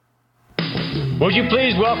Would you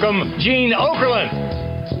please welcome Gene Okerlund?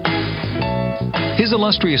 His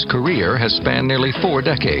illustrious career has spanned nearly 4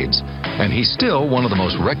 decades, and he's still one of the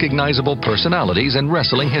most recognizable personalities in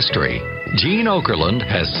wrestling history. Gene Okerlund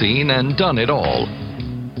has seen and done it all.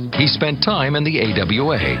 He spent time in the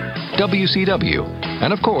AWA, WCW,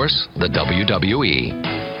 and of course, the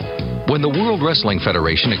WWE. When the World Wrestling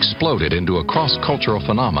Federation exploded into a cross-cultural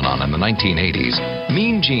phenomenon in the 1980s,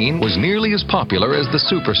 Mean Gene was nearly as popular as the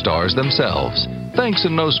superstars themselves, thanks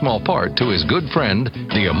in no small part to his good friend,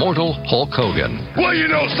 the immortal Hulk Hogan. Well,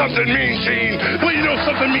 you know something, Mean Gene? Well, you know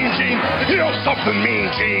something, Mean Gene? You know something,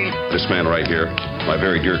 Mean Gene? This man right here, my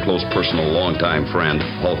very dear, close, personal, longtime friend,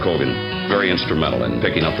 Hulk Hogan, very instrumental in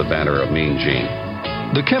picking up the banner of Mean Gene.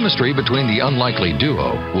 The chemistry between the unlikely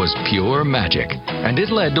duo was pure magic, and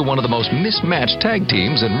it led to one of the most mismatched tag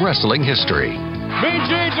teams in wrestling history. Mean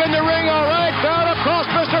Gene's in the ring, all right. Down across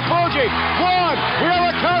Mr. Fuji. 1. We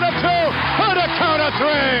have a count of 2. And a count of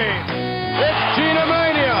 3. It's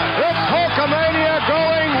Gene-a-mania. It's Hulkamania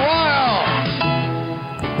going wild.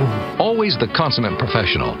 Always the consummate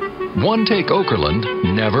professional, one-take Okerlund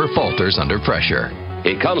never falters under pressure.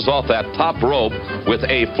 He comes off that top rope with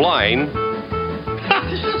a flying...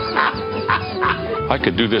 I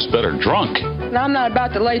could do this better drunk. Now, I'm not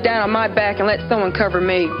about to lay down on my back and let someone cover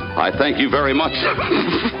me. I thank you very much.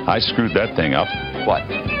 I screwed that thing up. What?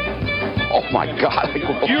 Oh, my God.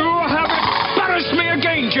 You have embarrassed me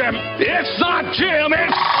again, Jim. It's not Jim,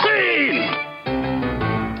 it's Gene.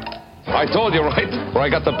 I told you, right? Where I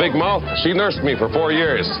got the big mouth. She nursed me for 4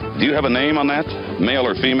 years. Do you have a name on that? Male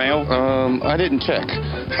or female? I didn't check.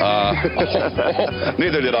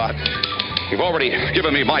 Neither did I. You've already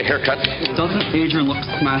given me my haircut. Doesn't Adrian look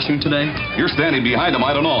smashing today? You're standing behind him.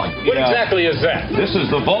 I don't know. What exactly is that? This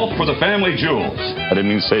is the vault for the family jewels. I didn't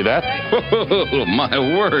mean to say that. Oh, my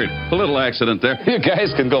word. A little accident there. You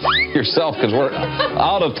guys can go yourself because we're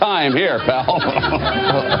out of time here, pal.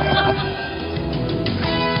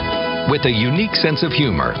 With a unique sense of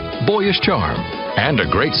humor, boyish charm, and a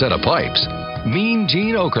great set of pipes, Mean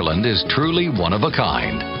Gene Okerlund is truly one of a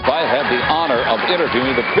kind. I have the honor of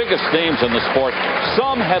interviewing the biggest names in the sport.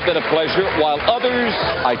 Some have been a pleasure, while others,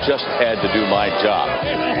 I just had to do my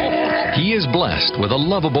job. He is blessed with a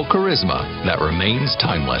lovable charisma that remains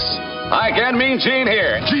timeless. Hi again, Mean Gene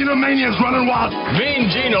here. Gene-a-mania's running wild.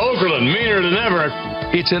 Mean Gene Okerlund, meaner than ever.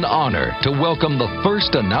 It's an honor to welcome the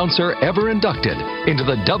first announcer ever inducted into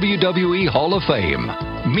the WWE Hall of Fame,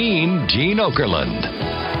 Mean Gene Okerlund.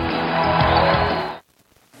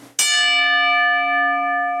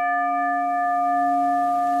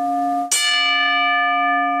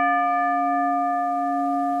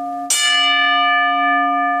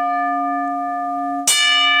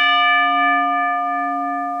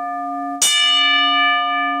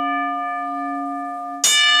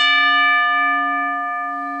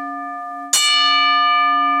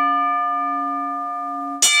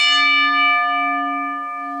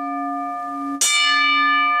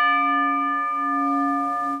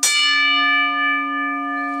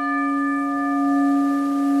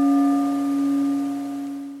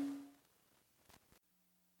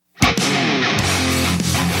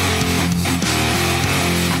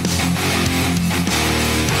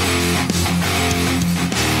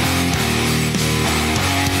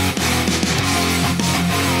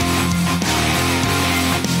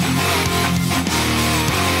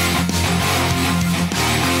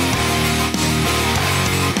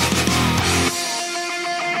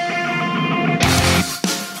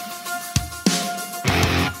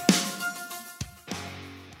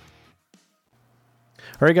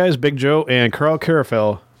 All right, guys, Big Joe and Carl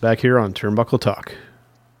Carafel back here on Turnbuckle Talk.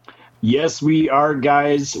 Yes, we are,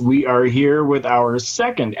 guys. We are here with our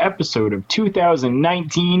second episode of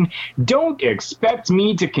 2019. Don't expect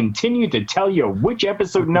me to continue to tell you which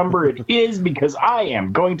episode number it is because I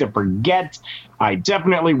am going to forget. I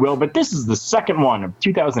definitely will, but this is the second one of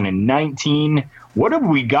 2019. What have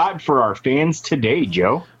we got for our fans today,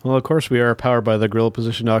 Joe? Well, of course, we are powered by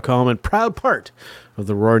thegorillaposition.com and proud part of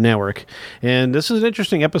the Roar Network. And this is an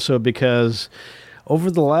interesting episode because over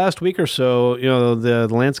the last week or so, you know, the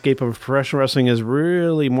landscape of professional wrestling is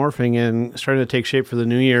really morphing and starting to take shape for the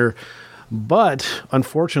new year. But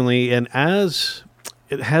unfortunately, and as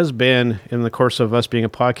it has been in the course of us being a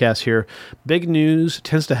podcast here, big news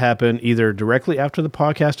tends to happen either directly after the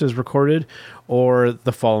podcast is recorded or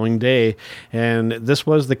the following day. And this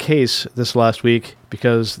was the case this last week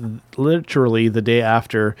because literally the day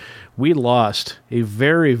after, we lost a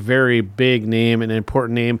very, very big name, an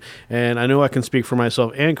important name. And I know I can speak for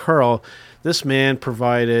myself and Carl. This man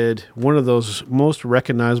provided one of those most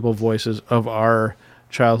recognizable voices of our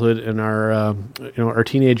childhood and our, our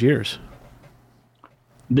teenage years.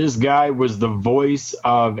 This guy was the voice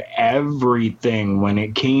of everything when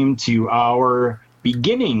it came to our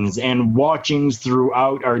beginnings and watchings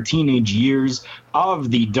throughout our teenage years of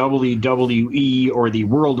the WWE, or the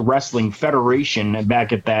World Wrestling Federation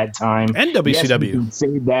back at that time. And WCW. Yes, we can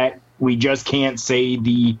say that. We just can't say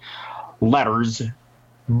the letters.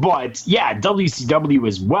 But yeah, WCW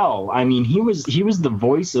as well. I mean, he was the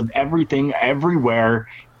voice of everything, everywhere.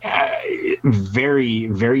 Very,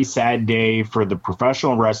 very sad day for the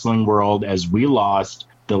professional wrestling world as we lost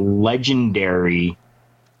the legendary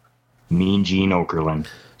Mean Gene Okerlund.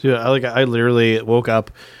 Dude, I literally woke up,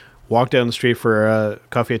 walked down the street for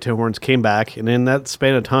coffee at Tim Hortons, came back, and in that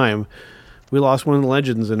span of time, we lost one of the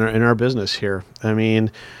legends in our business here. I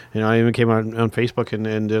mean, I even came out on Facebook and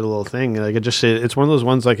did a little thing. Like, it's one of those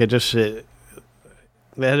ones, like, it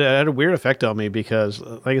had a weird effect on me because,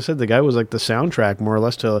 like I said, the guy was like the soundtrack more or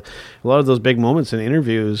less to a lot of those big moments in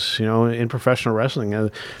interviews, in professional wrestling.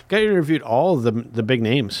 The guy interviewed all of the big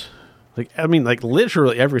names. Like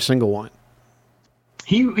literally every single one.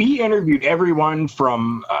 He interviewed everyone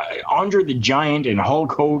from Andre the Giant and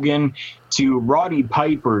Hulk Hogan to Roddy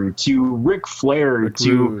Piper to Ric Flair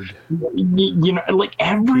to like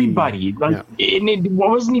everybody. And it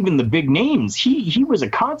wasn't even the big names. He was a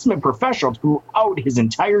consummate professional throughout his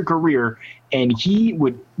entire career, and he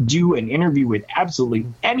would do an interview with absolutely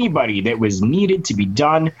anybody that was needed to be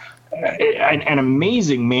done. An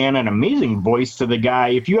amazing man, an amazing voice to the guy.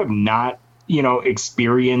 If you have not,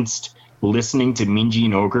 experienced listening to Mean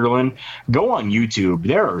Gene Okerlund, go on YouTube.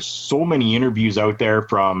 There are so many interviews out there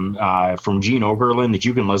from Gene Okerlund that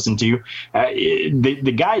you can listen to.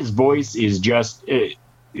 The guy's voice is just,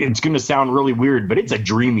 it's going to sound really weird, but it's a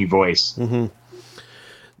dreamy voice. Mm-hmm.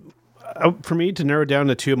 For me to narrow down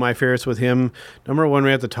to two of my favorites with him, number one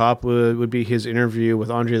right at the top would be his interview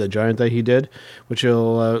with Andre the Giant that he did, which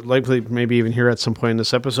you'll likely maybe even hear at some point in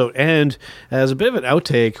this episode. And as a bit of an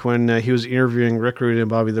outtake, when he was interviewing Rick Rude and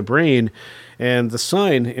Bobby the Brain, and the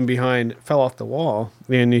sign in behind fell off the wall,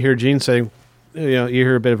 and you hear Gene saying, you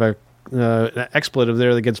hear a bit of an expletive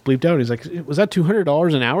there that gets bleeped out. He's like, was that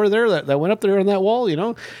 $200 an hour there that went up there on that wall,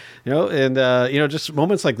 just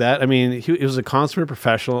moments like that. I mean, he was a consummate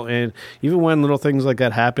professional, and even when little things like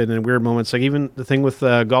that happen and weird moments, like even the thing with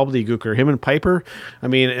Gobbledygooker, him and Piper, I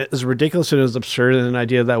mean, as ridiculous and as absurd an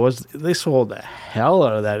idea that was, they sold the hell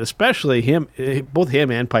out of that, especially both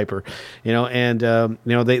him and Piper,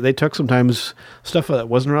 they took sometimes stuff that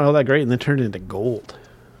wasn't all that great and then turned it into gold.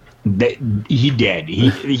 He did.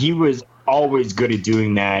 He was always good at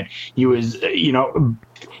doing that. He was,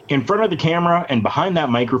 in front of the camera and behind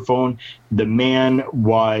that microphone, the man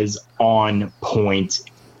was on point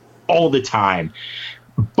all the time.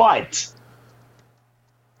 But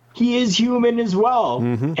he is human as well.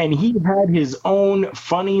 Mm-hmm. And he had his own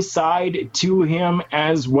funny side to him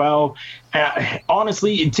as well.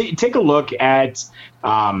 Honestly, take a look at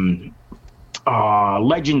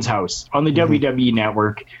Legends House on the WWE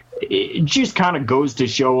Network. It just kind of goes to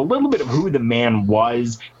show a little bit of who the man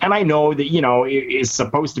was. And I know that, it's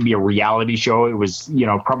supposed to be a reality show. It was,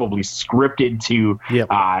 probably scripted to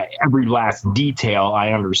every last detail.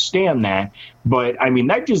 I understand that. But, I mean,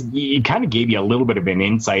 it kind of gave you a little bit of an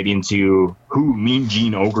insight into who Mean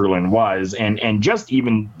Gene Okerlund was and just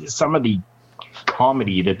even some of the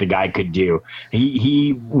comedy that the guy could do.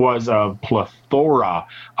 He was a plethora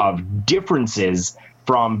of differences,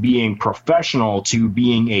 from being professional to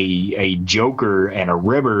being a joker and a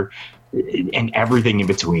ribber and everything in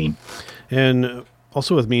between. And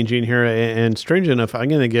also with Mean Gene here, and strange enough, I'm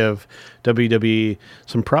going to give WWE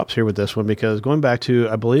some props here with this one, because going back to,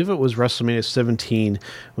 I believe it was WrestleMania 17,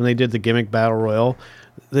 when they did the gimmick battle royal,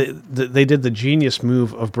 they did the genius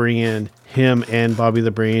move of bringing in him and Bobby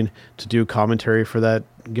the Brain to do commentary for that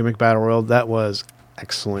gimmick battle royal. That was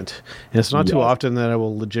excellent. And it's not too often that I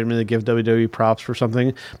will legitimately give WWE props for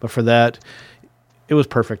something, but for that, it was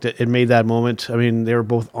perfect. It made that moment. I mean, they were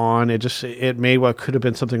both on. It made what could have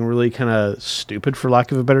been something really kind of stupid, for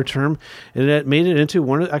lack of a better term, and it made it into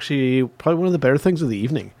probably one of the better things of the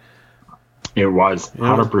evening. It was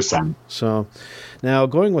 100%. So now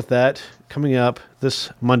going with that, coming up this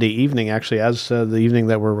Monday evening, actually, as the evening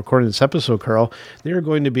that we're recording this episode, Carl, they're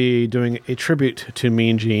going to be doing a tribute to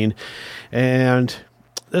Mean Gene. And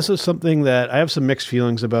this is something that I have some mixed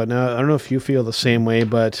feelings about. Now, I don't know if you feel the same way,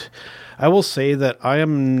 but I will say that I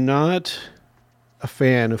am not a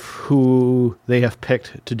fan of who they have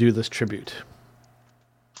picked to do this tribute.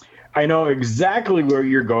 I know exactly where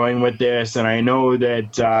you're going with this, and I know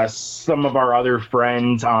that some of our other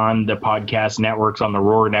friends on the podcast networks, on the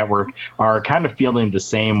Roar Network, are kind of feeling the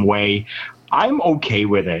same way. I'm okay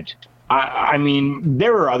with it. I mean,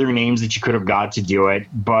 there are other names that you could have got to do it,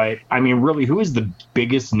 but I mean, really, who is the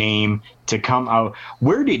biggest name to come out?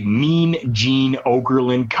 Where did Mean Gene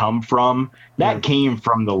Okerlund come from? That came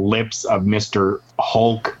from the lips of Mr.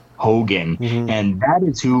 Hulk Hogan, and that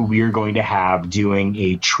is who we are going to have doing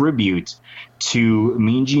a tribute to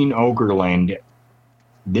Mean Gene Okerlund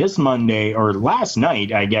this Monday, or last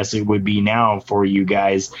night, I guess it would be now for you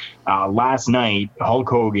guys. Last night, Hulk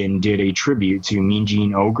Hogan did a tribute to Mean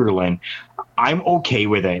Gene Okerlund. I'm okay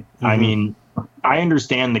with it. I mean, I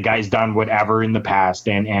understand the guy's done whatever in the past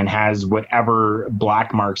and has whatever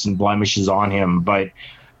black marks and blemishes on him, but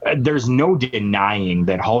there's no denying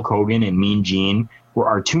that Hulk Hogan and Mean Gene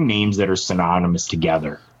are two names that are synonymous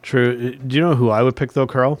together. True. Do you know who I would pick, though,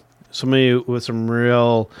 Carl? Somebody with some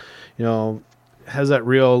real, has that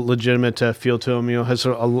real legitimate feel to him, has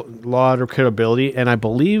a lot of credibility. And I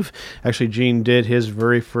believe actually Gene did his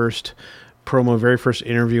very first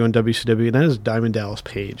interview on WCW, and that is Diamond Dallas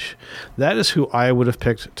Page. That is who I would have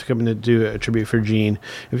picked to come in to do a tribute for Gene.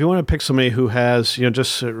 If you want to pick somebody who has,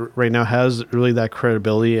 just right now has really that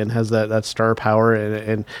credibility and has that star power,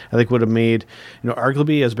 and I think would have made,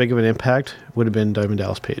 arguably as big of an impact, would have been Diamond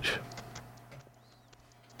Dallas Page.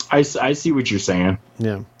 I see what you're saying.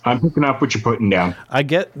 Yeah. I'm picking up what you're putting down. I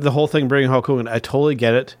get the whole thing bringing Hulk Hogan. I totally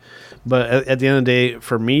get it. But at the end of the day,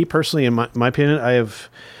 for me personally, in my opinion,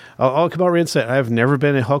 I'll come out right and say I have never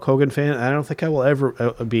been a Hulk Hogan fan. I don't think I will ever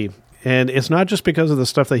be. And it's not just because of the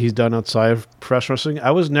stuff that he's done outside of professional wrestling.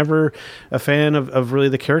 I was never a fan of really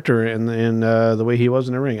the character and the way he was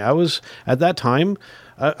in the ring. I was, at that time,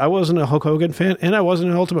 I wasn't a Hulk Hogan fan, and I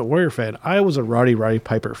wasn't an Ultimate Warrior fan. I was a Roddy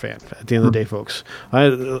Piper fan at the end of the day, folks.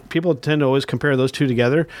 People tend to always compare those two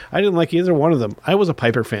together. I didn't like either one of them. I was a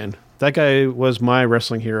Piper fan. That guy was my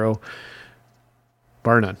wrestling hero,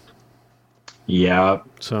 bar none. Yeah.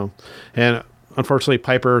 So, and unfortunately,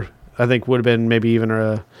 Piper, I think, would have been maybe even,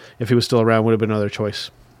 if he was still around, would have been another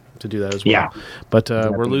choice to do that as well. Yeah. But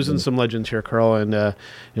we're losing some legends here, Carl, and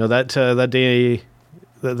that day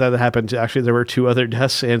that happened. Actually, there were two other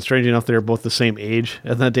deaths, and strange enough, they were both the same age.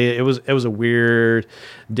 And that day, it was a weird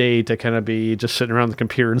day to kind of be just sitting around the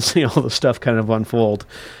computer and see all the stuff kind of unfold.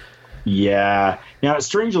 Yeah. Now,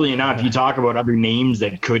 strangely enough, you talk about other names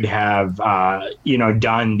that could have,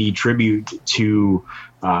 done the tribute to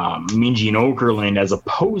Mean Gene Okerlund as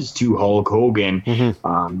opposed to Hulk Hogan.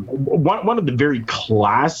 One of the very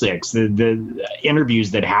classics, the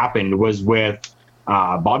interviews that happened was with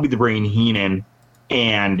Bobby the Brain Heenan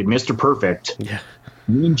and Mr. Perfect,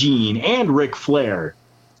 Mean Gene, and Ric Flair.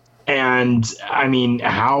 And I mean,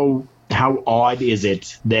 how odd is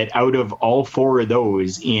it that out of all four of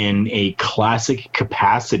those in a classic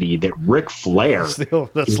capacity, that Ric Flair is the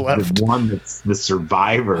one that's the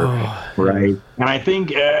survivor, right? And I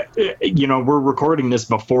think, we're recording this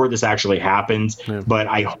before this actually happens, but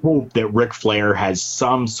I hope that Ric Flair has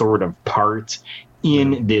some sort of part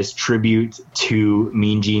in this tribute to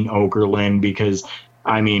Mean Gene Okerlund, because,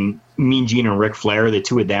 I mean, Mean Gene and Ric Flair, the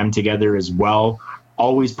two of them together as well,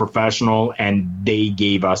 always professional, and they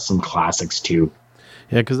gave us some classics too.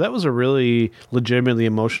 Yeah, because that was a really legitimately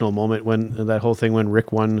emotional moment when that whole thing when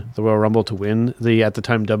Rick won the Royal Rumble to win the, at the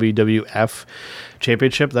time, WWF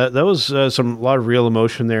Championship. That was a lot of real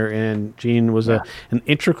emotion there, and Gene was an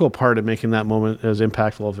integral part of making that moment as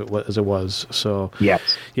impactful as it was. So yes,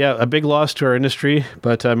 a big loss to our industry,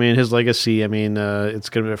 but I mean his legacy. I mean it's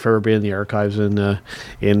going to forever be in the archives in at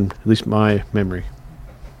least my memory.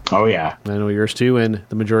 Oh yeah, I know yours too, and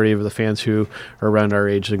the majority of the fans who are around our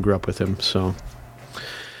age and grew up with him. So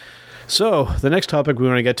the next topic we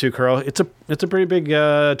want to get to, Carl, it's a pretty big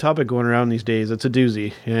topic going around these days. It's a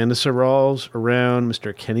doozy, and this revolves around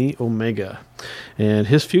Mr. Kenny Omega and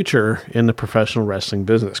his future in the professional wrestling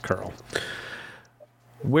business, Carl.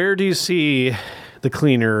 Where do you see the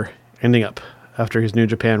cleaner ending up after his New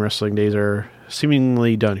Japan wrestling days are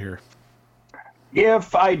seemingly done here?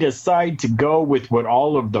 If I decide to go with what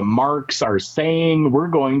all of the marks are saying, we're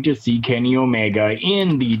going to see Kenny Omega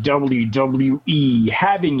in the WWE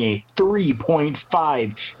having a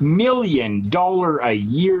 $3.5 million a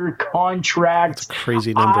year contract. That's a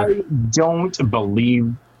crazy number. I don't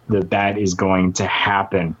believe that is going to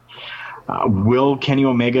happen. Will Kenny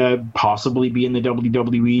Omega possibly be in the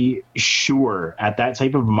WWE? Sure. At that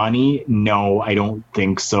type of money? No, I don't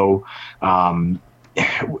think so.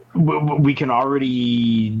 We can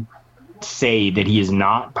already say that he is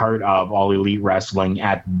not part of All Elite Wrestling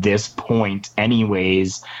at this point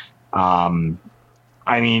anyways.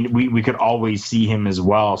 I mean, we could always see him as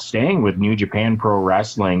well staying with New Japan Pro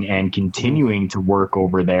Wrestling and continuing to work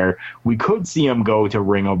over there. We could see him go to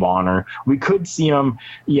Ring of Honor. We could see him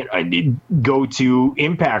go to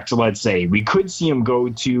Impact, let's say. We could see him go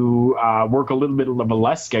to work a little bit of a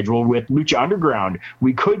less schedule with Lucha Underground.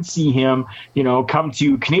 We could see him, come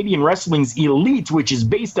to Canadian Wrestling's Elite, which is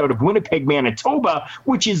based out of Winnipeg, Manitoba,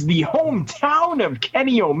 which is the hometown of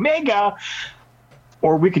Kenny Omega.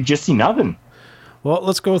 Or we could just see nothing. Well,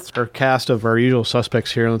 let's go through our cast of our usual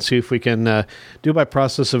suspects here. Let's see if we can do by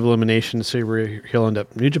process of elimination to see where he'll end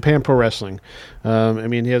up. New Japan Pro Wrestling.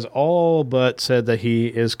 He has all but said that he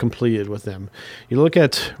is completed with them. You look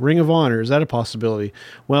at Ring of Honor. Is that a possibility?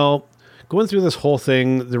 Well, going through this whole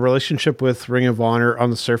thing, the relationship with Ring of Honor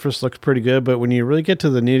on the surface looks pretty good, but when you really get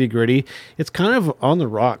to the nitty-gritty, it's kind of on the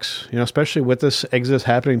rocks, especially with this exit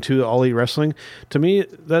happening to All Elite Wrestling. To me,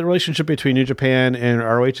 that relationship between New Japan and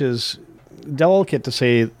ROH is delicate to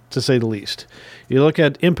say the least. You look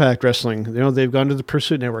at Impact Wrestling, they've gone to the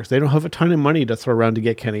Pursuit Network. They don't have a ton of money to throw around to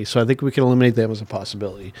get Kenny, so I think we can eliminate them as a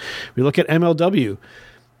possibility. We look at MLW.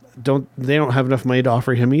 They don't have enough money to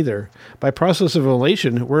offer him either. By process of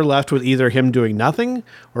elimination, we're left with either him doing nothing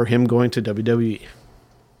or him going to WWE.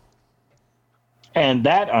 And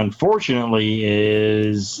that, unfortunately,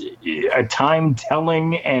 is a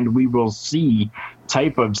time-telling and we will see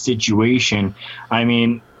type of situation. I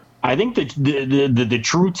mean, I think that the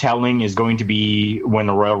true telling is going to be when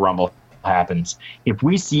the Royal Rumble happens. If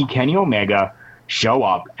we see Kenny Omega show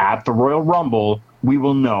up at the Royal Rumble, we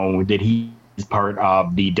will know that he is part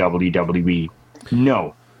of the WWE.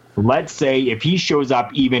 No. Let's say if he shows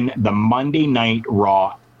up even the Monday Night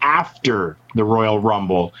Raw after the Royal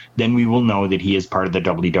Rumble, then we will know that he is part of the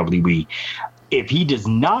WWE. If he does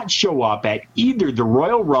not show up at either the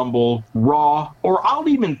Royal Rumble, Raw, or I'll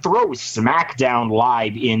even throw SmackDown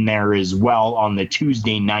Live in there as well on the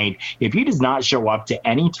Tuesday night, if he does not show up to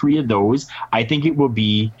any three of those, I think it will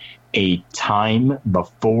be a time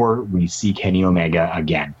before we see Kenny Omega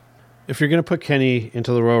again. If you're going to put Kenny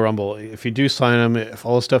into the Royal Rumble, if you do sign him, if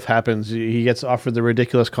all this stuff happens, he gets offered the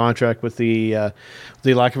ridiculous contract with the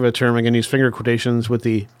lack of a term, I'm going to use finger quotations, with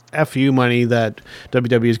the FU money that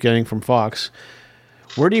WWE is getting from Fox.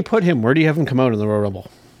 Where do you put him? Where do you have him come out in the Royal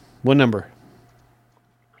Rumble? What number?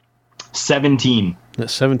 17.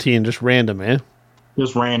 That's 17, just random, eh?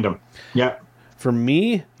 Just random. Yeah. For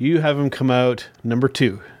me, you have him come out number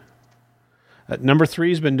 2. Number 3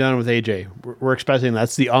 has been done with AJ. We're expecting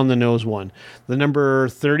that's the on-the-nose one. The number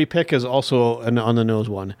 30 pick is also an on-the-nose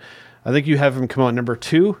one. I think you have him come out number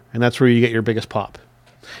 2, and that's where you get your biggest pop.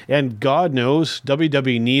 And God knows,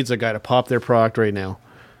 WWE needs a guy to pop their product right now.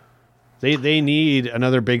 They need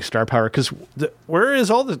another big star power, because where is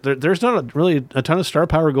all this? There's not really a ton of star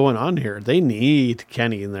power going on here. They need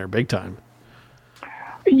Kenny in there big time.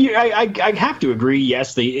 Yeah, I have to agree.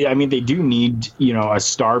 Yes, they do need, a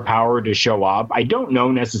star power to show up. I don't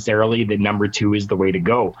know necessarily that number 2 is the way to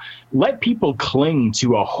go. Let people cling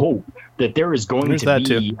to a hope that there is going to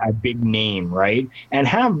be a big name, right? And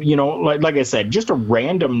have, like I said, just a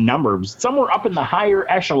random number somewhere up in the higher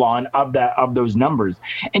echelon of those numbers,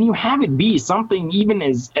 and you have it be something even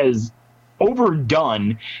as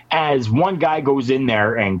overdone as one guy goes in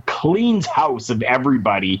there and cleans house of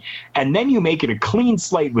everybody, and then you make it a clean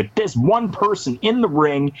slate with this one person in the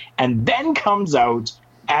ring, and then comes out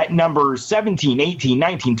at number 17, 18,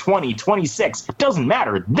 19, 20, 26, it doesn't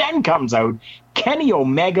matter, then comes out Kenny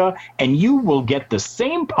Omega, and you will get the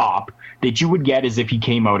same pop that you would get as if he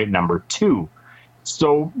came out at number 2.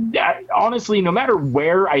 So honestly, no matter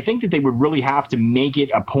where, I think that they would really have to make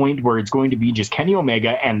it a point where it's going to be just Kenny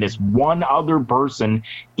Omega and this one other person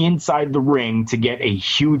inside the ring to get a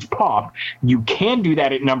huge pop. You can do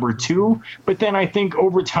that at number 2, but then I think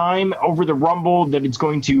over time, over the Rumble, that it's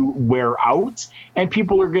going to wear out, and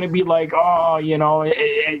people are going to be like,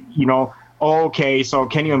 okay, so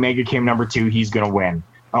Kenny Omega came number 2, he's going to win.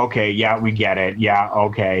 Okay, yeah, we get it. Yeah,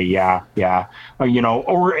 okay, yeah.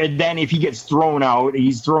 Or then if he gets thrown out,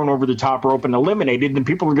 he's thrown over the top rope and eliminated, then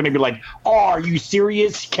people are going to be like, "Oh, are you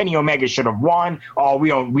serious? Kenny Omega should have won. Oh, we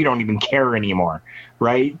don't even care anymore."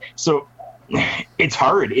 Right? So it's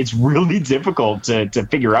hard. It's really difficult to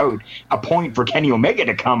figure out a point for Kenny Omega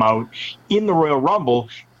to come out in the Royal Rumble,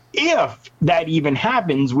 if that even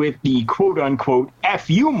happens with the quote-unquote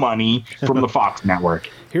FU money from the Fox network.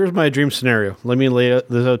 Here's my dream scenario. Let me lay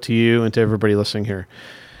this out to you and to everybody listening here.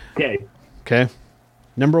 Okay.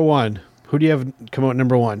 Number 1. Who do you have come out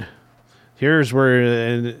number 1? Here's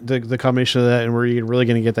where the combination of that and where you're really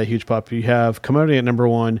going to get that huge pop. You have come out at number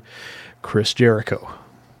 1, Chris Jericho.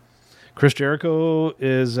 Chris Jericho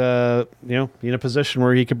is, in a position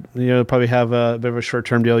where he could, probably have a bit of a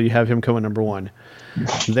short-term deal. You have him come at number 1.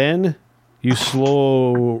 Then you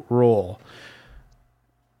slow roll.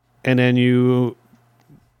 And then you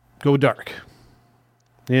go dark.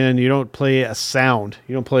 And you don't play a sound.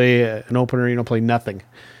 You don't play an opener. You don't play nothing.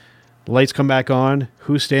 Lights come back on.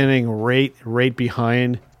 Who's standing right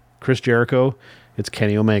behind Chris Jericho? It's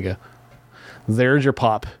Kenny Omega. There's your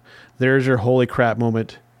pop. There's your holy crap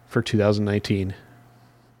moment for 2019.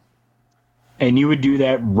 And you would do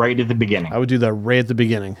that right at the beginning. I would do that right at the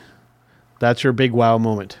beginning. That's your big wow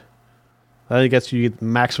moment. I think that's you get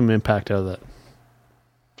maximum impact out of that.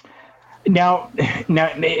 Now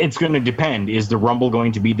it's going to depend. Is the Rumble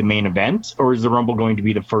going to be the main event, or is the Rumble going to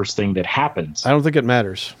be the first thing that happens? I don't think it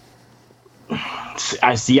matters.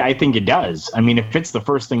 I think it does. I mean, if it's the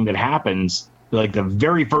first thing that happens, like the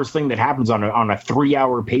very first thing that happens on a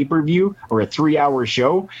 3-hour pay-per-view or a 3-hour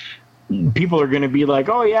show, people are going to be like,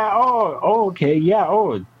 oh yeah, okay,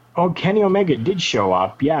 yeah, Kenny Omega did show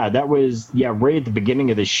up. Yeah, that was right at the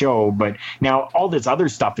beginning of the show. But now all this other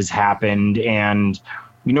stuff has happened, and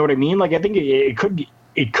you know what I mean? Like, I think it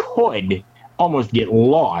could almost get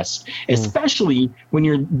lost, especially when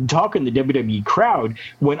you're talking the WWE crowd,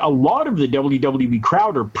 when a lot of the WWE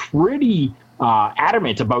crowd are pretty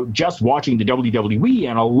adamant about just watching the WWE,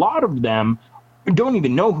 and a lot of them don't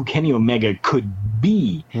even know who Kenny Omega could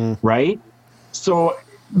be, right? So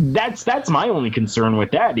that's my only concern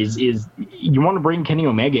with that is you want to bring Kenny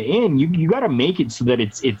Omega in, you got to make it so that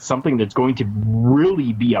it's something that's going to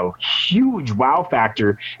really be a huge wow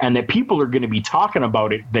factor, and that people are going to be talking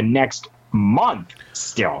about it the next month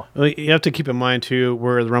still. Well, you have to keep in mind too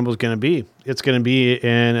where the Rumble is going to be. It's going to be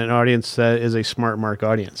in an audience that is a smart mark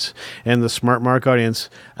audience, and the smart mark audience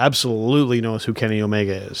absolutely knows who Kenny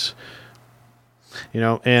Omega is.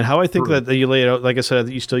 And how I think that you lay it out, like I said,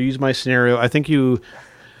 you still use my scenario. I think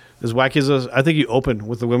as wacky as I think you open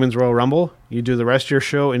with the Women's Royal Rumble, you do the rest of your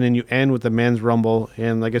show, and then you end with the Men's Rumble.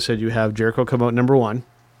 And like I said, you have Jericho come out number 1,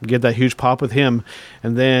 get that huge pop with him,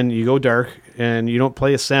 and then you go dark, and you don't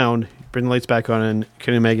play a sound, bring the lights back on, and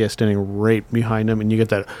Kenny Omega is standing right behind him, and you get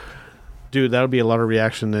that. Dude, that'll be a lot of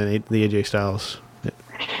reaction to the AJ Styles.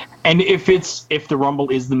 And if the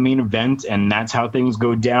Rumble is the main event and that's how things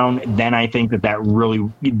go down, then I think that really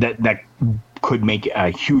that could make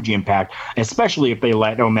a huge impact, especially if they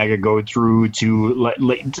let Omega go through to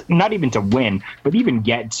not even to win, but even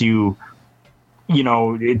get to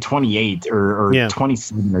 28 or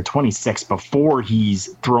 27 or 26 before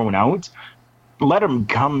he's thrown out. Let him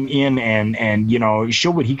come in and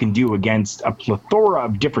show what he can do against a plethora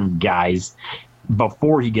of different guys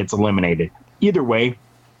before he gets eliminated. Either way,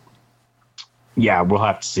 yeah, we'll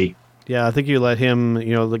have to see. Yeah, I think you let him,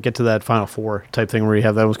 get to that Final Four type thing where you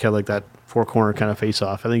have that was kind of like that 4-corner kind of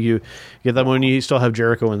face-off. I think you get that when you still have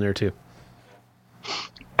Jericho in there too.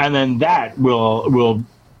 And then that will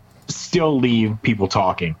still leave people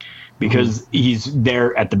talking because he's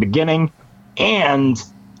there at the beginning and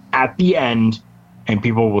at the end, and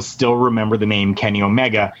people will still remember the name Kenny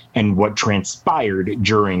Omega and what transpired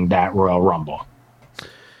during that Royal Rumble.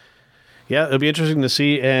 Yeah, it'll be interesting to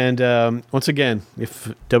see. And once again, if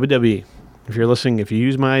WWE, if you're listening, if you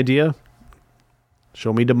use my idea,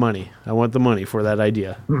 show me the money. I want the money for that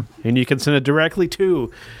idea. And you can send it directly to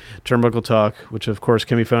Turnbuckle Talk, which of course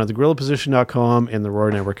can be found at thegorillaposition.com and the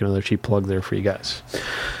Roar Network. Another cheap plug there for you guys.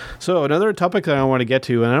 So another topic that I want to get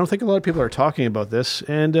to, and I don't think a lot of people are talking about this,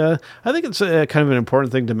 and I think it's kind of an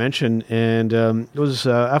important thing to mention, and it was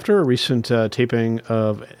after a recent taping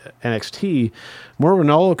of NXT, Mauro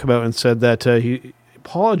Ranallo came out and said that he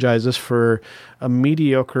apologizes for a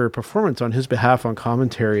mediocre performance on his behalf on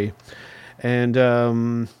commentary. And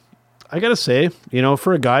I got to say,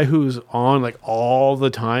 for a guy who's on like all the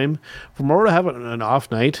time, for Mauro to have an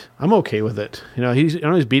off night, I'm okay with it. He's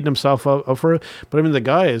beating himself up for it, but I mean, the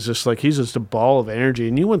guy is just like, he's just a ball of energy,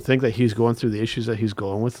 and you wouldn't think that he's going through the issues that he's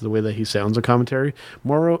going with, the way that he sounds on commentary.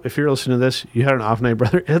 Mauro, if you're listening to this, you had an off night,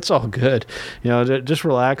 brother. It's all good. Just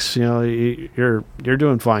relax. You're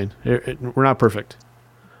doing fine. We're not perfect.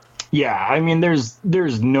 Yeah, I mean, there's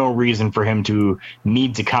no reason for him to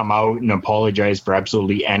need to come out and apologize for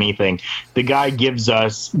absolutely anything. The guy gives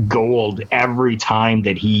us gold every time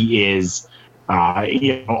that he is,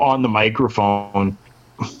 on the microphone.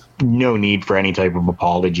 No need for any type of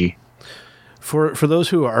apology. For those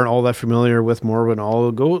who aren't all that familiar with Morbid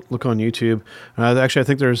All, go look on YouTube. Actually, I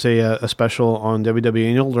think there's a special on WWE,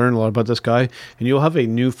 and you'll learn a lot about this guy, and you'll have a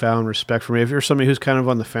newfound respect for me. If you're somebody who's kind of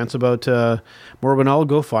on the fence about Morbid All,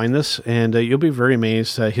 go find this, and you'll be very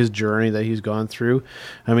amazed at his journey that he's gone through.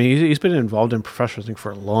 I mean, he's been involved in professional wrestling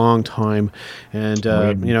for a long time, and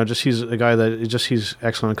he's a guy that he's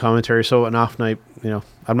excellent in commentary. So an off night,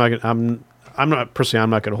 I'm not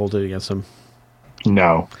going to hold it against him.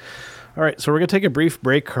 No. All right, so we're going to take a brief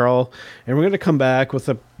break, Carl, and we're going to come back with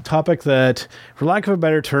a topic that, for lack of a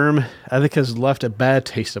better term, I think has left a bad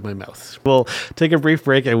taste in my mouth. We'll take a brief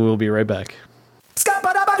break, and we'll be right back.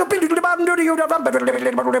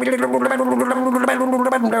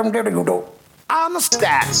 On the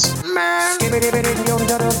stats, man.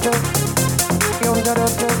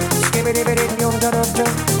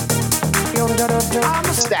 On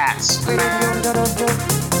the stats,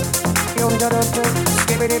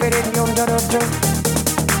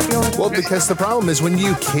 Well, because the problem is when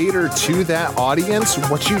you cater to that audience,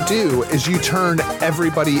 what you do is you turn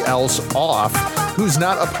everybody else off who's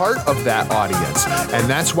not a part of that audience. And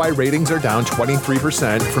that's why ratings are down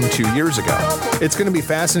 23% from 2 years ago. It's going to be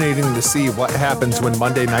fascinating to see what happens when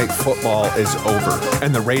Monday Night Football is over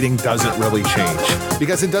and the rating doesn't really change.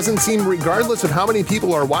 Because it doesn't seem, regardless of how many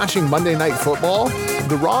people are watching Monday Night Football,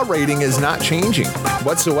 the Raw rating is not changing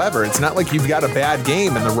whatsoever. It's not like you've got a bad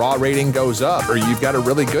game and the Raw rating goes up, or you've got a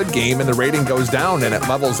really good game and the rating goes down and it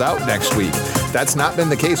levels out next week. That's not been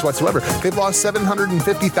the case whatsoever. They've lost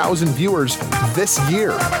 750,000 viewers this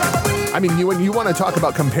year. I mean, when you want to talk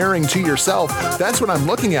about comparing to yourself, that's what I'm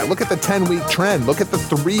looking at. Look at the 10-week trend. Look at the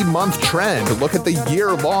 3-month trend. Look at the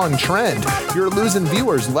year-long trend. You're losing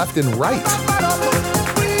viewers left and right.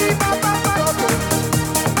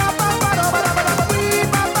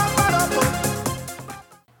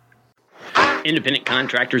 Independent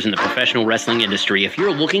contractors in the professional wrestling industry, if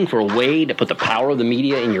you're looking for a way to put the power of the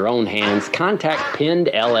media in your own hands, contact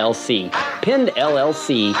Pinned LLC. Pinned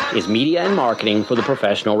LLC is media and marketing for the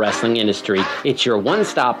professional wrestling industry. It's your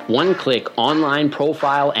one-stop, one-click online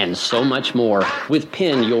profile and so much more. With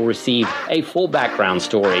Pinned, you'll receive a full background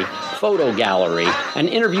story, photo gallery, an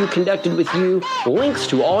interview conducted with you, links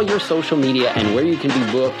to all your social media and where you can be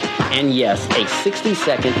booked, and yes, a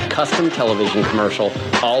 60-second custom television commercial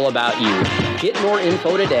all about you. Get more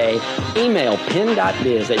info today. Email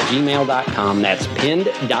pin.biz@gmail.com. That's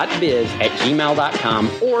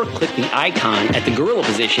pin.biz@gmail.com, or click the icon at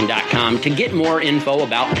thegorillaposition.com to get more info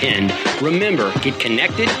about Pinned. Remember, get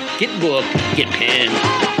connected, get booked, get pinned.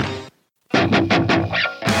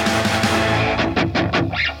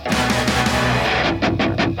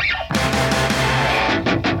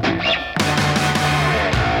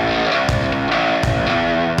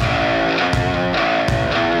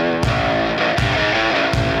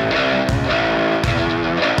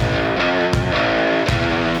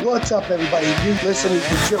 What's up, everybody? You're listening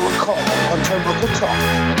to Joe Call on Turnbuckle Talk.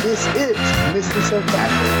 This is Mr.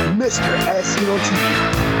 Studtacular, Mr. SCOT,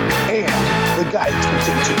 and the guy who's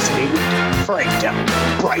anticipated, Frank Devil,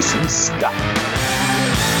 Bryson Scott.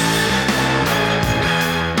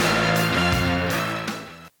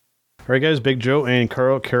 All right, guys, Big Joe and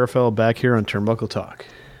Carl Carafell back here on Turnbuckle Talk.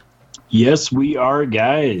 Yes, we are,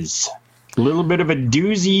 guys. A little bit of a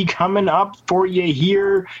doozy coming up for you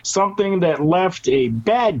here. Something that left a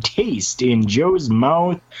bad taste in Joe's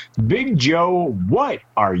mouth. Big Joe, what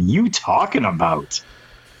are you talking about?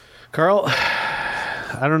 Carl,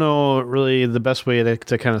 I don't know really the best way to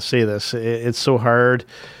kind of say this. It's so hard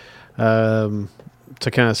to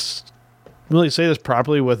kind of really say this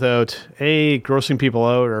properly without, grossing people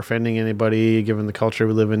out or offending anybody, given the culture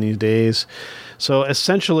we live in these days. So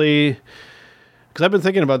essentially, because I've been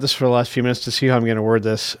thinking about this for the last few minutes to see how I'm going to word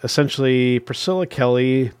this. Essentially, Priscilla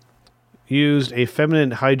Kelly used a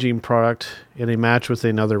feminine hygiene product in a match with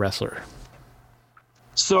another wrestler.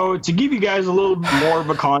 So to give you guys a little more of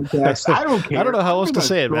a context, I don't care. I don't know how else to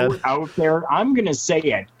say it, man. Out there, I'm going to say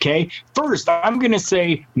it, okay? First, I'm going to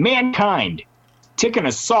say Mankind taking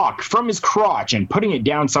a sock from his crotch and putting it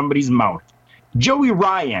down somebody's mouth. Joey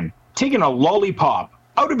Ryan taking a lollipop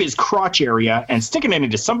out of his crotch area and sticking it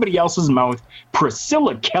into somebody else's mouth.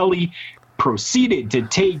 Priscilla Kelly proceeded to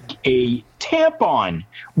take a tampon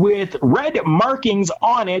with red markings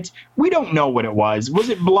on it. We don't know what it was. Was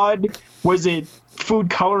it blood? Was it food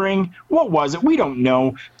coloring? What was it? We don't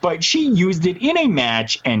know. But she used it in a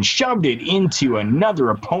match and shoved it into another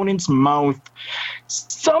opponent's mouth.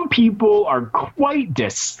 Some people are quite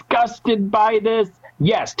disgusted by this.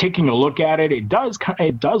 Yes, taking a look at it, it does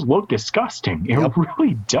look disgusting. It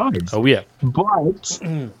really does. Oh, yeah. But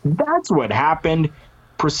that's what happened.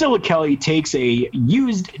 Priscilla Kelly takes a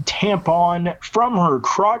used tampon from her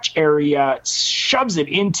crotch area, shoves it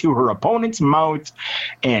into her opponent's mouth,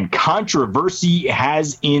 and controversy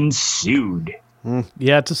has ensued.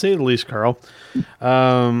 Yeah, to say the least, Carl. I've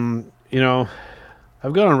gone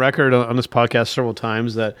on record on this podcast several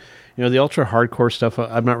times that, the ultra hardcore stuff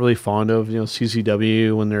I'm not really fond of.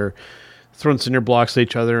 CCW, when they're throwing cinder blocks at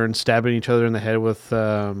each other and stabbing each other in the head with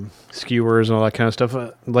skewers and all that kind of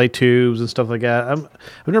stuff, light tubes and stuff like that. I've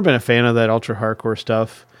never been a fan of that ultra hardcore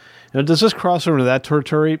stuff. Does this cross over into that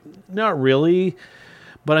territory? Not really.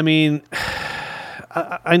 But I mean,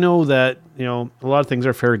 I know that, a lot of things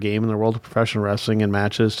are fair game in the world of professional wrestling and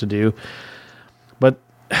matches to do. But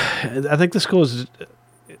I think this goes,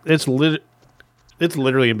 it's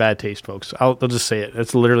literally in bad taste, folks. I'll just say it.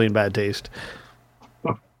 It's literally in bad taste.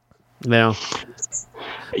 Now,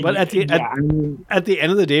 but at the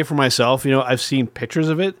end of the day, for myself, I've seen pictures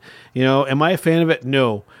of it. Am I a fan of it?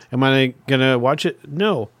 No. Am I gonna watch it?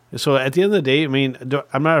 No. So at the end of the day, I mean,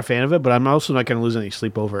 I'm not a fan of it, but I'm also not going to lose any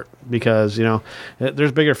sleep over it because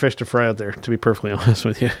there's bigger fish to fry out there. To be perfectly honest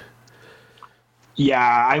with you.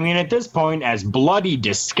 Yeah, I mean, at this point, as bloody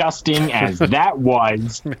disgusting as that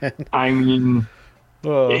was, I mean,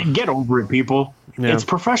 get over it, people. Yeah. It's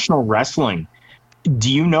professional wrestling.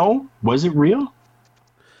 Do you know? Was it real?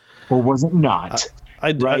 Or was it not?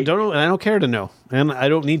 I don't know, and I don't care to know, and I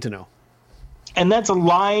don't need to know. And that's a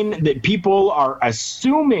line that people are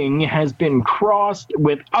assuming has been crossed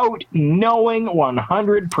without knowing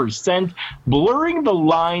 100%, blurring the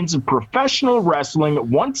lines of professional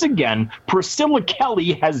wrestling. Once again, Priscilla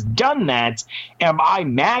Kelly has done that. Am I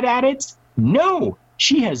mad at it? No.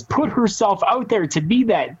 She has put herself out there to be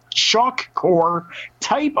that shock core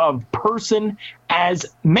type of person, as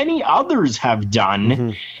many others have done.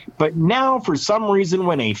 Mm-hmm. But now, for some reason,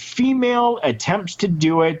 when a female attempts to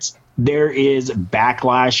do it, there is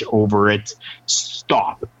backlash over it.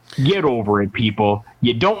 Stop. Get over it, people.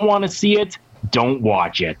 You don't want to see it, don't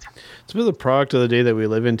watch it. It's a bit of the product of the day that we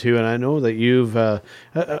live into, and I know that you've, I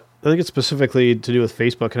think it's specifically to do with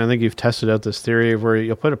Facebook, and I think you've tested out this theory of where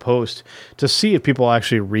you'll put a post to see if people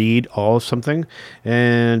actually read all of something,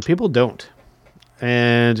 and people don't.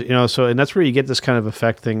 And, and that's where you get this kind of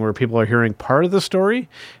effect thing where people are hearing part of the story,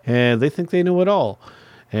 and they think they know it all.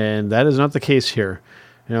 And that is not the case here.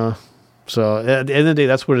 So at the end of the day,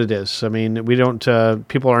 that's what it is. I mean, we don't,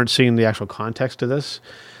 people aren't seeing the actual context of this.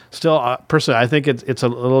 Still, personally, I think it's a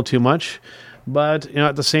little too much, but,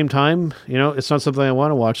 at the same time, it's not something I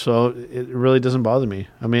want to watch. So it really doesn't bother me.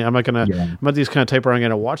 I mean, I'm not these kind of type where I'm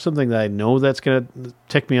going to watch something that I know that's going to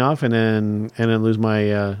tick me off and then lose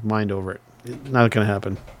my mind over it. Not going to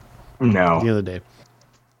happen. No. At the end of the day.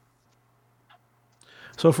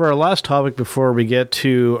 So for our last topic before we get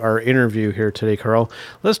to our interview here today, Carl,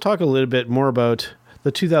 let's talk a little bit more about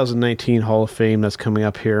the 2019 Hall of Fame that's coming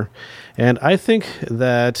up here. And I think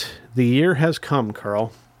that the year has come,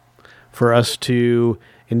 Carl, for us to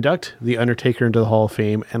induct The Undertaker into the Hall of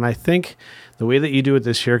Fame. And I think the way that you do it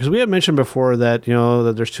this year, because we had mentioned before that,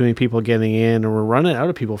 that there's too many people getting in and we're running out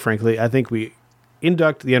of people, frankly. I think we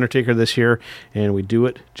induct The Undertaker this year and we do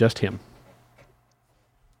it just him.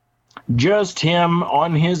 Just him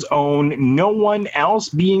on his own, no one else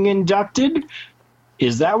being inducted?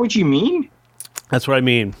 Is that what you mean? That's what I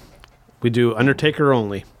mean. We do Undertaker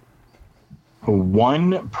only. A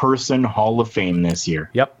one-person Hall of Fame this year.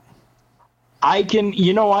 Yep.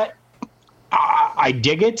 You know what? I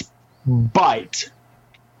dig it, but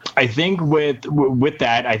I think with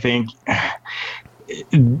that, I think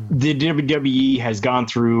the WWE has gone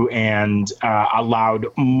through and allowed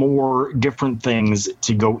more different things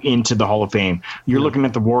to go into the Hall of Fame. You're looking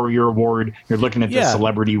at the Warrior Award. You're looking at the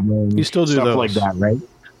Celebrity Wing. You still do stuff those. Like that, right?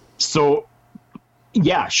 So,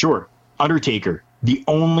 yeah, sure. Undertaker, the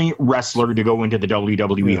only wrestler to go into the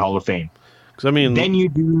WWE Hall of Fame. Then you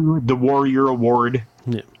do the Warrior Award,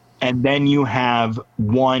 and then you have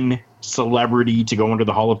one celebrity to go into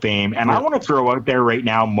the Hall of Fame. And I want to throw out there right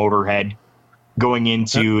now, Motorhead, going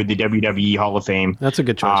into the WWE Hall of Fame. That's a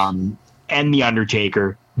good choice. And The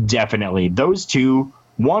Undertaker, definitely. Those two,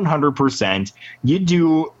 100%. You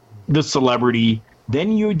do the celebrity,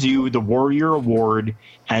 then you do the Warrior Award,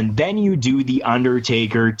 and then you do The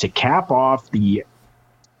Undertaker to cap off the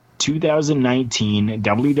 2019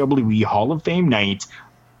 WWE Hall of Fame night.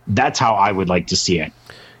 That's how I would like to see it.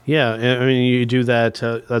 Yeah, I mean, you do that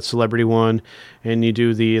celebrity one, and you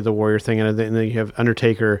do the Warrior thing, and then you have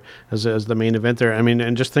Undertaker as the main event there. I mean,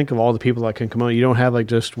 and just think of all the people that can come out. You don't have like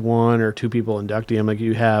just one or two people inducting him. Like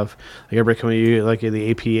you have like everybody coming, like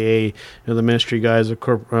the APA, the ministry guys,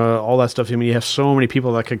 all that stuff. I mean, you have so many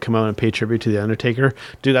people that could come out and pay tribute to the Undertaker.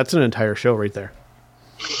 Dude, that's an entire show right there.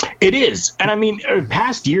 It is. And I mean,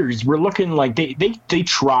 past years, we're looking like they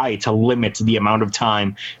try to limit the amount of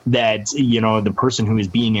time that, the person who is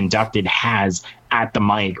being inducted has at the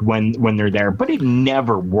mic when they're there, but it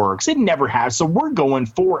never works. It never has. So we're going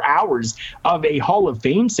 4 hours of a Hall of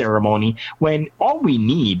Fame ceremony when all we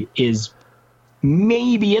need is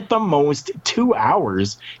maybe at the most 2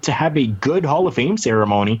 hours to have a good Hall of Fame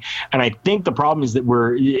ceremony. And I think the problem is that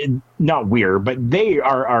but they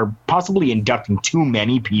are possibly inducting too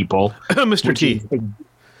many people. Mr. T.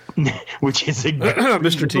 Which is a good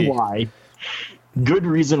Mr. T. Good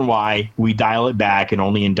reason why we dial it back and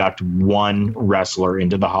only induct one wrestler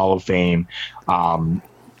into the Hall of Fame.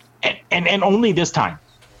 And only this time.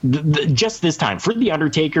 Just this time for The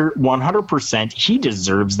Undertaker, 100%. He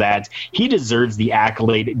deserves that. He deserves the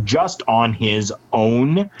accolade just on his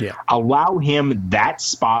own. Yeah. Allow him that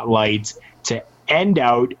spotlight to end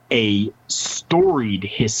out a storied,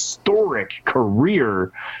 historic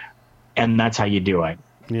career, and that's how you do it.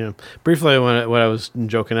 Yeah. Briefly, when I was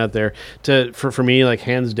joking out there, for me, like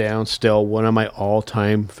hands down, still one of my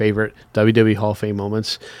all-time favorite WWE Hall of Fame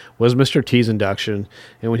moments was Mr. T's induction,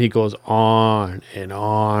 and when he goes on and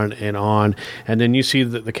on and on, and then you see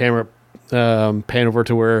the camera pan over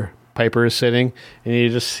to where Piper is sitting, and you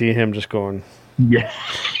just see him just going, yeah,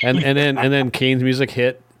 and then Kane's music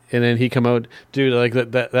hit, and then he come out, dude, like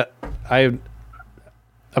that I.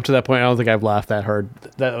 Up to that point, I don't think I've laughed that hard.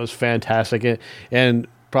 That was fantastic. And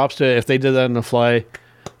props to, if they did that on the fly,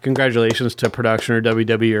 congratulations to production or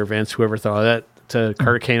WWE or Vince, whoever thought of that, to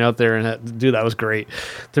Kurt Kane out there. And dude, that was great.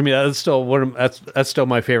 To me, that's still that's still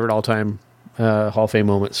my favorite all-time Hall of Fame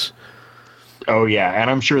moments. Oh, yeah. And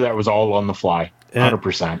I'm sure that was all on the fly.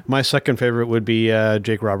 100%. My second favorite would be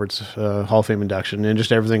Jake Roberts' Hall of Fame induction, and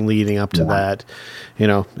just everything leading up to that,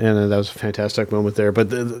 and that was a fantastic moment there. But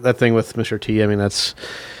that thing with Mr. T, I mean, that's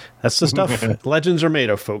the stuff legends are made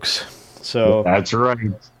of, folks. So that's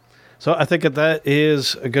right. So I think that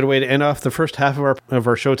is a good way to end off the first half of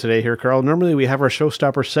our show today here, Carl. Normally we have our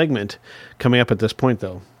Showstopper segment coming up at this point,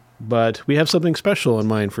 though, but we have something special in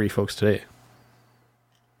mind for you folks today.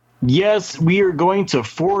 Yes, we are going to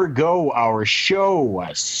forego our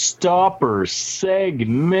Showstopper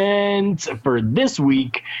segment for this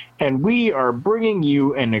week, and we are bringing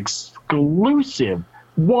you an exclusive,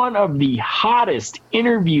 one of the hottest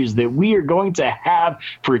interviews that we are going to have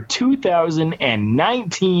for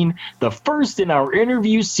 2019, the first in our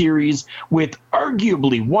interview series with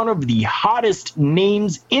arguably one of the hottest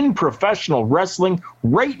names in professional wrestling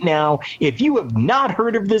right now. If you have not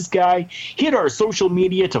heard of this guy, hit our social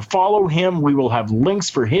media to follow him. We will have links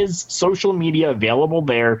for his social media available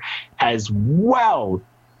there as well.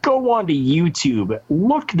 Go on to YouTube,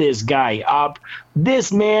 look this guy up.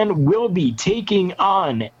 This man will be taking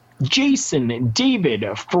on Jason David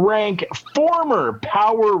Frank, former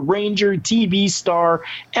Power Ranger TV star,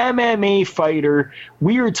 MMA fighter.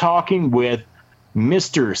 We are talking with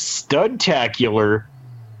Mr. Studtacular,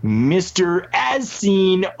 Mr. As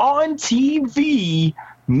Seen on TV,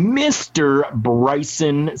 Mr.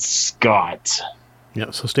 Bryson Scott. Yeah,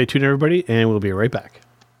 so stay tuned, everybody, and we'll be right back.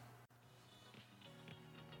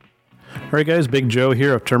 All right, guys, Big Joe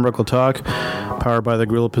here of Turnbuckle Talk, powered by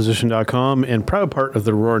thegorillaposition.com and proud part of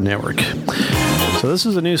the Roar Network. So this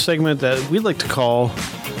is a new segment that we like to call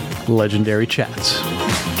Legendary Chats.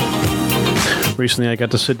 Recently, I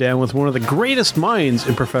got to sit down with one of the greatest minds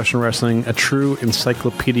in professional wrestling, a true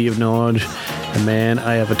encyclopedia of knowledge, a man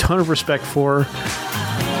I have a ton of respect for,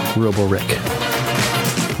 Robo Rick.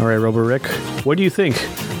 All right, Robo Rick, what do you think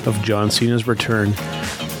of John Cena's return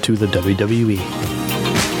to the WWE?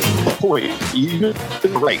 Boy, you're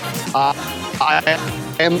great. I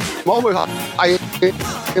am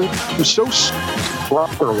so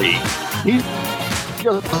properly. He's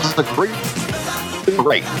just a great.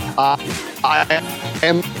 I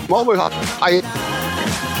am boy,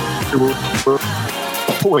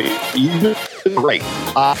 you're great.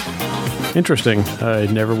 Interesting. I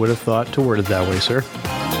never would have thought to word it that way, sir.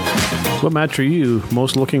 What match are you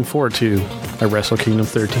most looking forward to at Wrestle Kingdom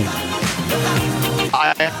 13?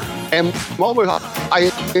 I am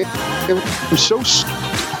so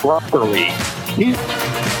properly. He's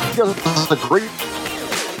just a great.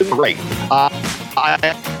 I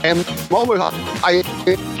am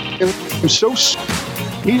so.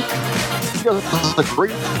 He's just a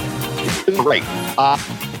great.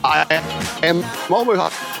 I am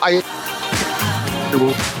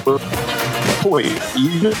boy,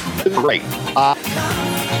 you're great.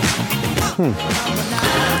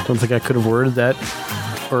 Don't think I could have worded that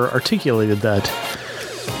or articulated that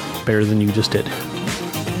better than you just did.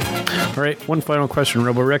 All right, one final question,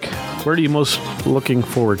 Robo Rick. Where are you most looking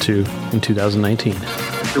forward to in 2019?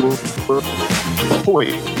 Boy,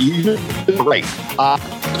 he's great.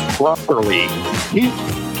 Properly. He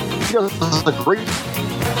does a great.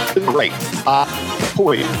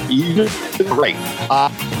 Boy, he's great.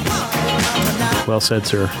 Well said,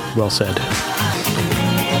 sir. Well said.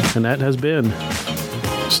 And that has been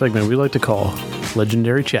a segment we like to call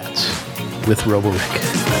Legendary Chats with Robo-Rick.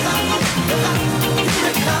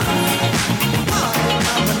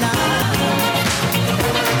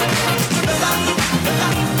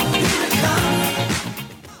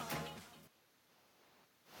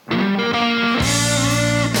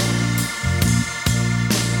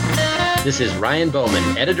 This is Ryan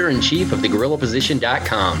Bowman, editor-in-chief of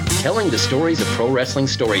thegorillaposition.com, telling the stories of pro wrestling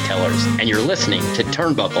storytellers, and you're listening to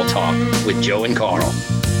Turnbuckle Talk with Joe and Carl.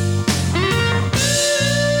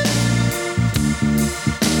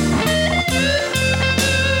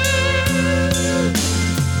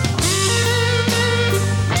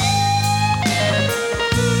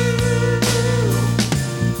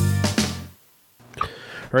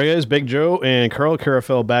 All right, guys, Big Joe and Carl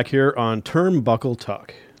Carafell back here on Turnbuckle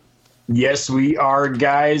Talk. Yes, we are,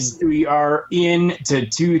 guys. We are into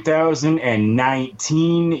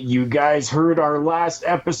 2019. You guys heard our last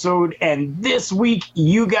episode, and this week,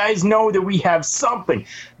 you guys know that we have something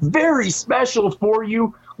very special for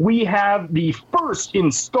you. We have the first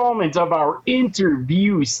installment of our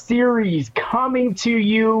interview series coming to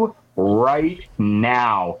you right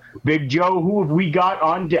now. Big Joe, who have we got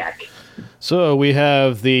on deck? So we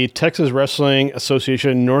have the Texas Wrestling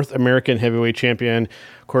Association North American Heavyweight Champion,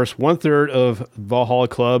 of course, 1/3 of Valhalla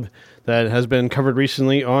Club, that has been covered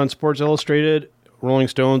recently on Sports Illustrated, Rolling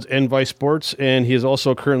Stones, and Vice Sports, and he is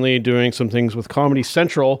also currently doing some things with Comedy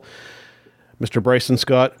Central. Mr. Bryson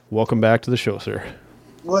Scott, welcome back to the show, sir.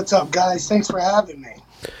 What's up, guys? Thanks for having me.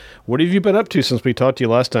 What have you been up to since we talked to you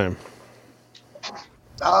last time?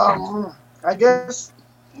 I guess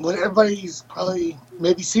what everybody's probably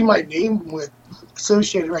maybe see my name with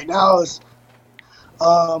associated right now is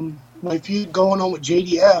my feud going on with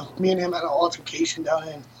JDF. Me and him had an altercation down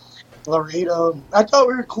in Laredo. I thought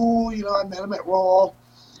we were cool, you know. I met him at Raw,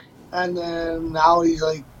 and then now he's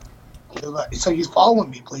like, it's like he's following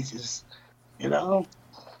me places, you know.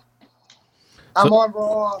 I'm on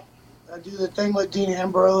Raw. I do the thing with Dean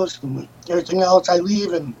Ambrose and everything else. I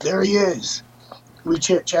leave, and there he is. We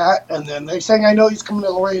chit-chat, and then next thing I know, he's coming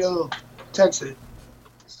to Laredo, Texas,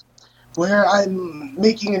 where I'm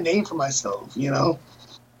making a name for myself, you know.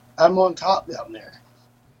 I'm on top down there.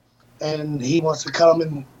 And he wants to come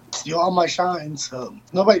and steal all my shine, so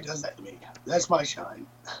nobody does that to me. That's my shine.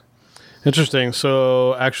 Interesting.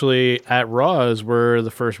 So, actually, at Raw is where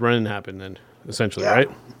the first run-in happened then, essentially, right?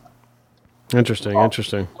 Interesting. Raw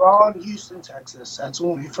in Houston, Texas. That's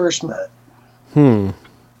when we first met.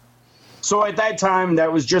 So at that time,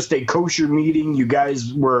 that was just a kosher meeting. You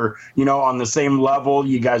guys were, you know, on the same level.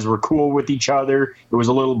 You guys were cool with each other. There was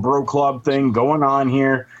a little bro club thing going on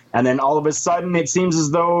here. And then all of a sudden, it seems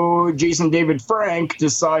as though Jason David Frank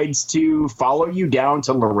decides to follow you down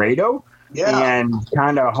to Laredo and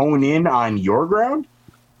kind of hone in on your ground.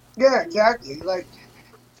 Yeah, exactly. Like,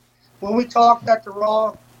 when we talked at the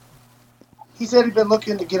Raw, he said he'd been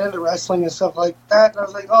looking to get into wrestling and stuff like that. And I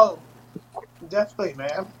was like, oh, definitely,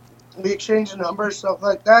 man. We exchanged numbers, stuff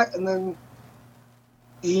like that, and then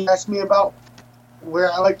he asked me about where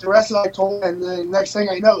I like to wrestle. I told him, and the next thing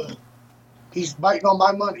I know, he's biting on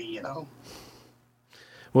my money, you know.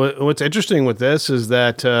 Well, what's interesting with this is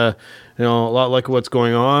that, you know, a lot like what's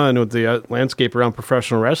going on with the landscape around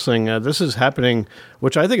professional wrestling, this is happening,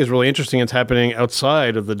 which I think is really interesting. It's happening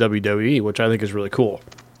outside of the WWE, which I think is really cool.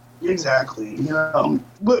 Exactly. You know,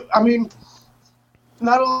 but, I mean,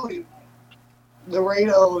 not only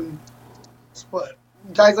Laredo, but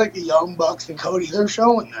guys like the Young Bucks and Cody, they're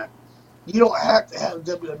showing that. You don't have to have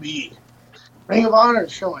WWE. Ring of Honor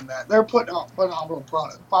is showing that. They're putting out phenomenal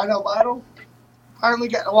product. Final Battle, finally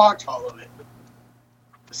getting to watch all of it.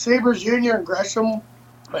 Sabres Jr. and Gresham,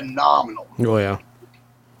 phenomenal. Oh, yeah.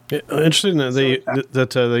 Interesting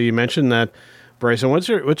that you mentioned that, Bryson. What's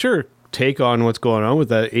your take on what's going on with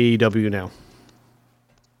that AEW now?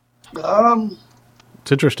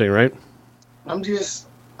 It's interesting, right? I just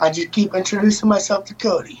keep introducing myself to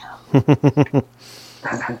Cody. I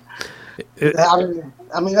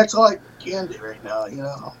mean, that's all I can do right now, you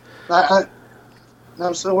know.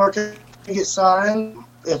 I'm still working to get signed.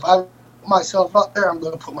 If I put myself out there, I'm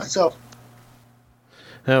going to put myself.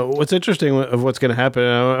 Now, what's interesting of what's going to happen,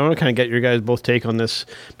 I want to kind of get your guys' both take on this,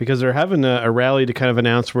 because they're having a rally to kind of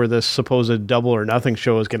announce where this supposed Double or Nothing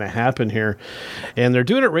show is going to happen here. And they're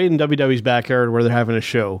doing it right in WWE's backyard where they're having a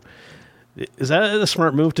show. Is that a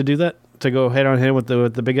smart move to do that? To go head on head with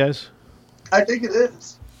the big guys? I think it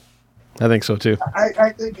is. I think so too.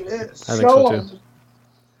 I think it is. I think so too.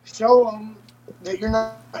 Show them that you're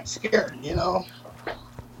not scared.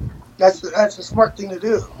 That's a smart thing to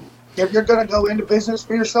do. If you're going to go into business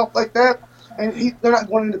for yourself like that, and they're not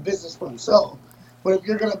going into business for themselves, but if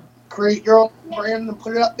you're going to create your own brand and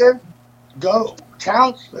put it up there, go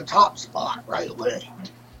challenge the top spot right away.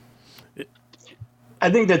 I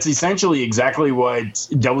think that's essentially exactly what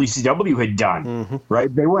WCW had done,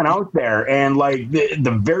 right? They went out there and like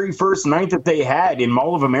the very first night that they had in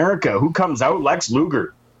Mall of America, who comes out? Lex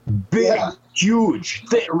Luger. Big, huge.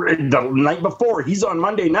 The night before, he's on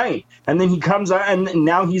Monday night. And then he comes out and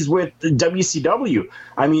now he's with WCW.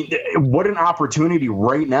 I mean, what an opportunity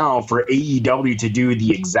right now for AEW to do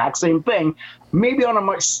the exact same thing, maybe on a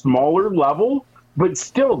much smaller level, but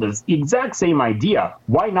still the exact same idea.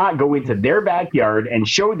 Why not go into their backyard and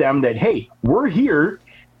show them that, hey, we're here.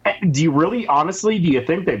 Do you really, honestly, do you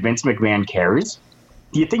think that Vince McMahon cares?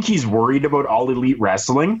 Do you think he's worried about All Elite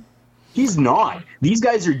Wrestling? He's not. These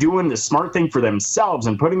guys are doing the smart thing for themselves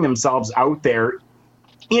and putting themselves out there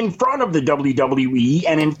in front of the WWE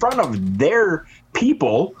and in front of their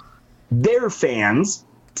people, their fans,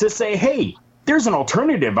 to say, hey, there's an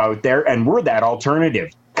alternative out there and we're that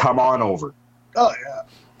alternative. Come on over. Oh, yeah.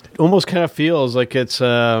 It almost kind of feels like it's,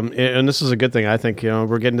 and this is a good thing, I think,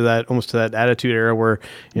 we're getting to that, almost to that attitude era where,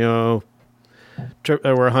 where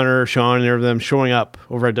Hunter, Sean, and everything them showing up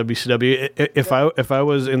over at WCW. If I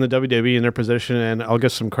was in the WWE in their position, and I'll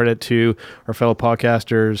give some credit to our fellow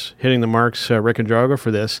podcasters hitting the marks, Rick and Drago, for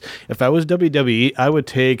this. If I was WWE, I would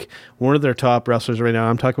take one of their top wrestlers right now.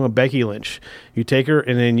 I'm talking about Becky Lynch. You take her,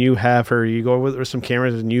 and then you have her. You go with some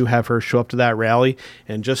cameras, and you have her show up to that rally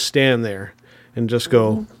and just stand there and just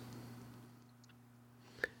go.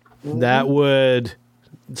 That would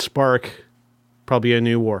spark probably a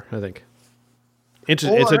new war, I think. It's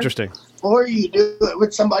interesting. Or you do it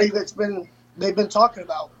with somebody they've been talking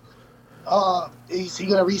about. Is he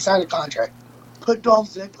going to re-sign a contract? Put Dolph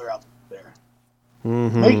Ziggler out there.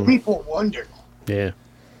 Mm-hmm. Make people wonder. Yeah.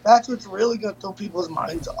 That's what's really going to throw people's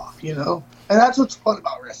minds off, And that's what's fun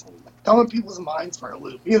about wrestling. Throwing people's minds for a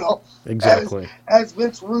loop, Exactly. As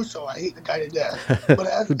Vince Russo, I hate the guy to death. But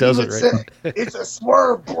as who does it, right? It's a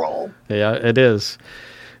swerve, bro. Yeah, it is.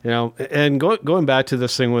 And going back to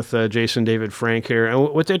this thing with Jason David Frank here,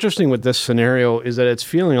 and what's interesting with this scenario is that it's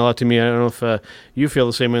feeling a lot to me. I don't know if you feel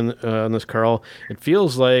the same on this, Carl. It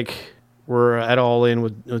feels like we're at all in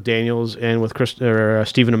with Daniels and with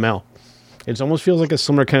Stephen Amell. It almost feels like a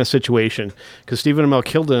similar kind of situation because Stephen Amell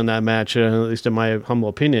killed it in that match, at least in my humble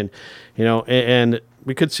opinion. And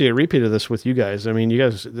we could see a repeat of this with you guys. I mean, you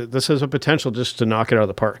guys, this has a potential just to knock it out of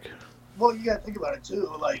the park. Well, you got to think about it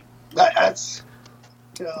too. Like that's.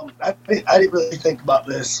 I didn't really think about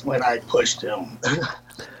this when I pushed him. But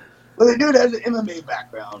the dude has an MMA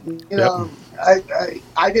background.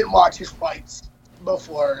 I didn't watch his fights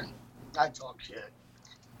before I talk shit.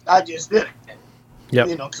 I just did it. Yep.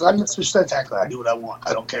 Because I'm Mr. Studtacular. I do what I want.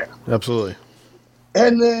 I don't care. Absolutely.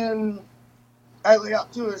 And then I lay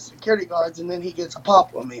out two of his security guards, and then he gets a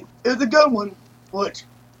pop on me. It was a good one, which,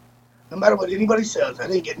 no matter what anybody says, I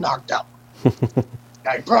didn't get knocked out.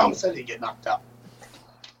 I promise I didn't get knocked out.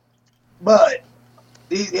 But,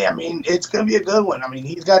 it's going to be a good one. I mean,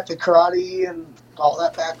 he's got the karate and all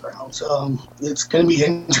that background, so it's going to be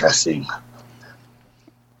interesting.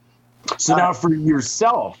 So now for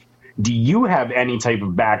yourself, do you have any type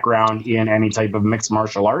of background in any type of mixed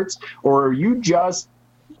martial arts, or are you just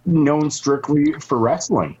known strictly for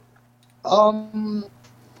wrestling? I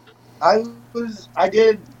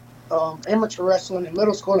did amateur wrestling in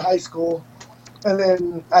middle school and high school, and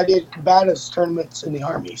then I did combatives tournaments in the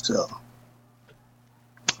Army, so...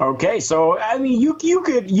 Okay, so I mean, we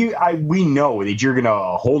know that you're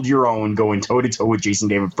gonna hold your own, going toe to toe with Jason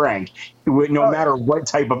David Frank, no matter what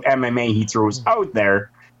type of MMA he throws out there.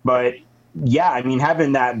 But yeah, I mean,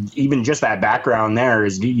 having that, even just that background there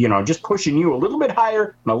is, just pushing you a little bit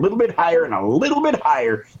higher and a little bit higher and a little bit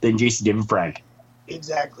higher than Jason David Frank.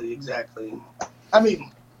 Exactly. I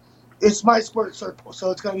mean, it's my sport circle, so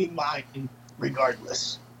it's gonna be mine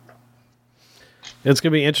regardless. It's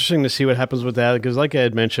going to be interesting to see what happens with that because, like I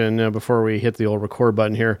had mentioned before we hit the old record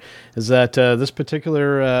button here, is that this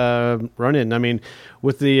particular run-in, I mean,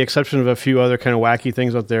 with the exception of a few other kind of wacky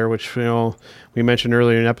things out there, which we mentioned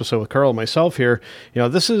earlier in an episode with Carl and myself here,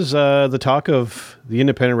 this is the talk of the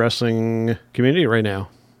independent wrestling community right now.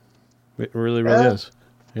 It really is,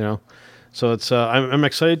 So it's I'm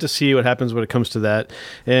excited to see what happens when it comes to that.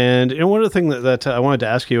 And one of the things that I wanted to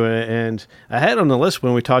ask you, and I had on the list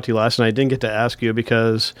when we talked to you last night, I didn't get to ask you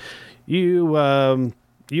because you and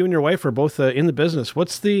your wife are both in the business.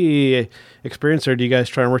 What's the experience there? Do you guys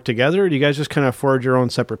try and work together, or do you guys just kind of forge your own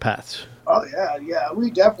separate paths? Oh yeah.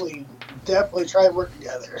 We definitely try and work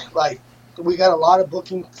together. Like, we got a lot of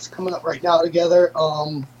bookings coming up right now together.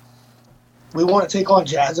 We want to take on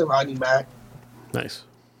Jazz and Rodney back. Nice.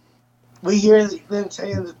 We hear them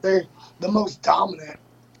saying that they're the most dominant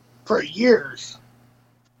for years.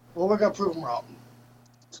 Well, we're gonna prove them wrong.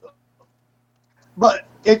 So, but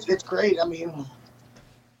it's great. I mean,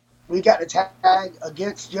 we got a tag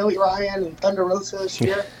against Joey Ryan and Thunder Rosa this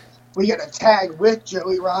year. We got a tag with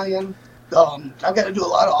Joey Ryan. I've got to do a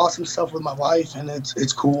lot of awesome stuff with my wife, and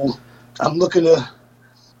it's cool. I'm looking to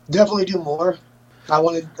definitely do more. I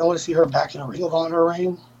want to see her back in a Ring of Honor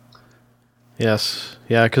reign. Yes,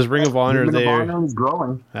 yeah, because Ring of Honor, Ring of Honor is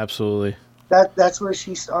growing. Absolutely. That's where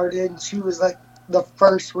she started. She was like the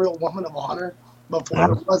first real Woman of Honor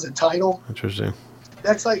before it was a title. Interesting.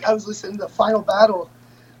 That's like, I was listening to the Final Battle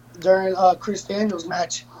during Chris Daniels'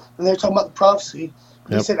 match, and they were talking about the prophecy.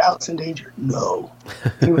 He said Alex in danger. No,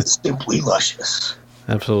 he was simply luscious.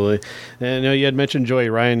 Absolutely. And you had mentioned Joey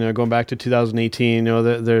Ryan going back to 2018.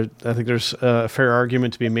 I think there's a fair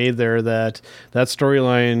argument to be made there that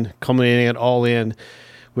storyline culminating at All In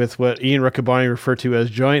with what Ian Riccaboni referred to as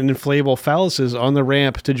giant inflatable phalluses on the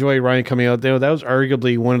ramp to Joey Ryan coming out there. That was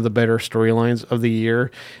arguably one of the better storylines of the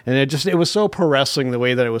year. And it was so pro wrestling the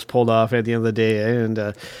way that it was pulled off at the end of the day. And,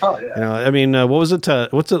 what was it?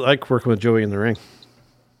 What's it like working with Joey in the ring?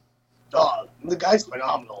 The guy's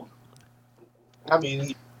phenomenal. I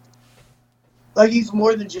mean, he's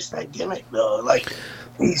more than just that gimmick, though. Like,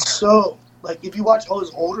 he's so, if you watch all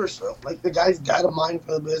his older stuff, the guy's got a mind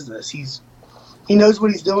for the business. He knows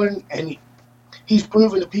what he's doing, and he's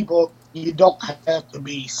proven to people you don't have to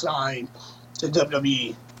be signed to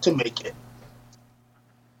WWE to make it.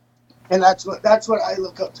 And that's what I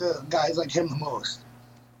look up to guys like him the most,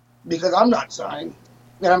 because I'm not signed,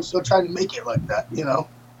 and I'm still trying to make it like that,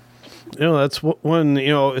 That's one,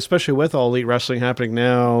 especially with all Elite Wrestling happening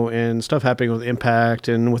now and stuff happening with Impact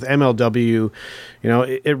and with MLW,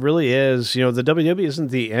 it really is, the WWE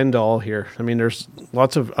isn't the end all here. I mean, there's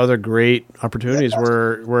lots of other great opportunities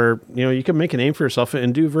where you can make a name for yourself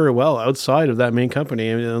and do very well outside of that main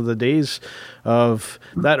company. I mean, the days of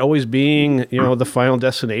that always being, the final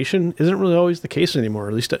destination isn't really always the case anymore,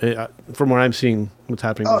 at least from what I'm seeing what's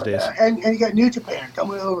happening these days. And you got New Japan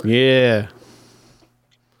coming over. Yeah.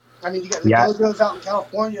 I mean, you got the Dojos out in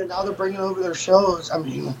California, now they're bringing over their shows. I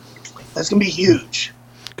mean, that's going to be huge.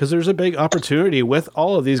 Because there's a big opportunity with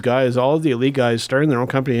all of these guys, all of the elite guys starting their own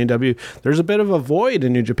company, AEW. There's a bit of a void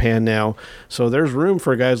in New Japan now. So there's room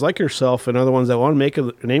for guys like yourself and other ones that want to make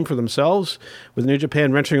a name for themselves with New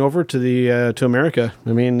Japan venturing over to America.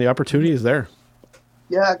 I mean, the opportunity is there.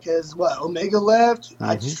 Yeah, because, Omega left? Mm-hmm.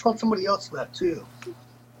 I just want somebody else left, too.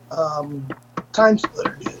 Time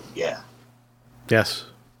Splitter, dude. Yeah. Yes.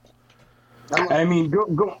 I mean,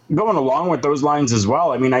 going along with those lines as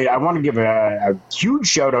well, I mean, I want to give a huge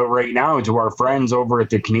shout out right now to our friends over at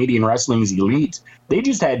the Canadian Wrestling's Elite. They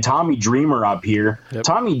just had Tommy Dreamer up here. Yep.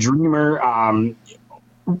 Tommy Dreamer,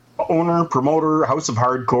 owner, promoter, House of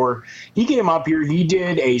Hardcore. He came up here. He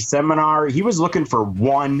did a seminar. He was looking for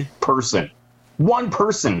one person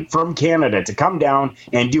from Canada to come down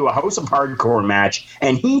and do a House of Hardcore match,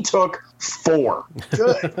 and he took 4.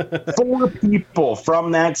 Good. 4 people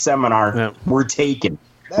from that seminar were taken,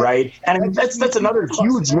 right? And that's another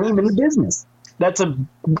huge name in the business. That's an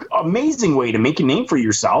amazing way to make a name for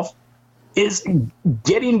yourself, is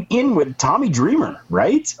getting in with Tommy Dreamer,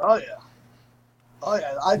 right? Oh, yeah.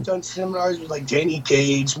 I've done seminars with Danny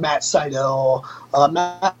Cage, Matt Sydal,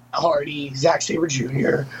 Matt Hardy, Zack Sabre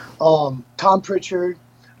Jr., Tom Pritchard,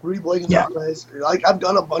 Rudy Boyd Gonzalez. I've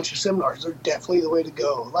done a bunch of seminars. They're definitely the way to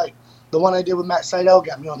go. The one I did with Matt Sydal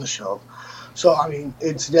got me on the show. So, I mean,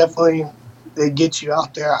 it's definitely, it gets you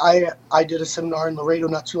out there. I did a seminar in Laredo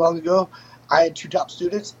not too long ago. I had 2 top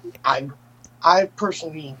students. I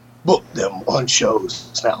personally booked them on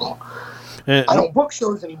shows now. I don't book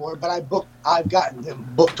shows anymore, but I've gotten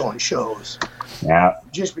them booked on shows. Yeah.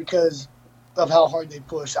 Just because of how hard they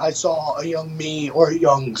push. I saw a young me or a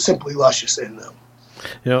young Simply Luscious in them.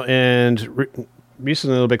 And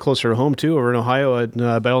recently a little bit closer to home too, over in Ohio at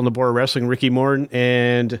Battle on the Border Wrestling, Ricky Morton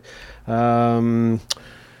and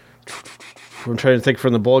I'm trying to think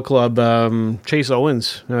from the Bullet Club, Chase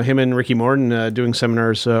Owens, him and Ricky Morton doing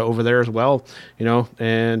seminars over there as well,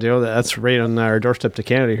 and that's right on our doorstep to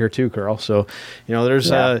Canada here too, Carl. So,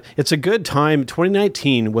 there's it's a good time,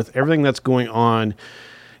 2019, with everything that's going on.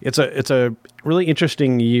 It's a really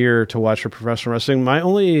interesting year to watch for professional wrestling. My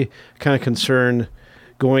only kind of concern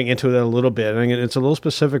going into it a little bit. I mean, it's a little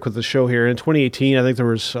specific with the show here. In 2018, I think there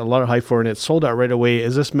was a lot of hype for it, and it sold out right away.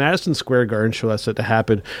 Is this Madison Square Garden show that's set to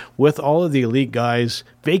happen with all of the elite guys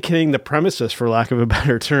vacating the premises, for lack of a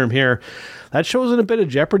better term here? That show's in a bit of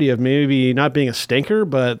jeopardy of maybe not being a stinker,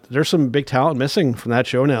 but there's some big talent missing from that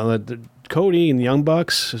show now. Cody and the Young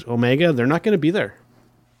Bucks, Omega, they're not going to be there.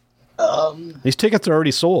 These tickets are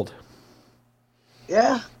already sold.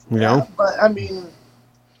 Yeah. You know? But I mean,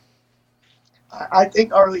 I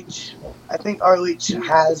think ROH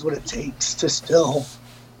has what it takes to still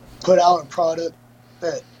put out a product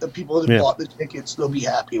that the people that bought the tickets they'll be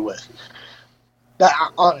happy with. That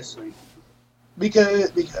honestly,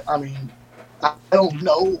 because I mean, I don't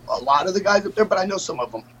know a lot of the guys up there, but I know some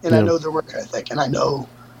of them, and I know their work ethic, and I know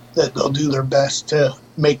that they'll do their best to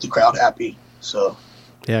make the crowd happy. So.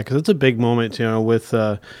 Yeah, because it's a big moment, with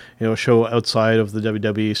a show outside of the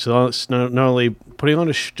WWE. So it's not only putting on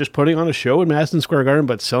a show in Madison Square Garden,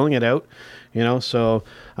 but selling it out. So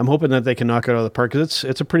I'm hoping that they can knock it out of the park because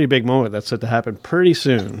it's a pretty big moment that's set to happen pretty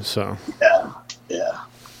soon. So yeah.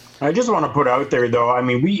 I just want to put out there, though, I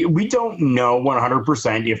mean, we don't know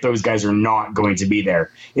 100% if those guys are not going to be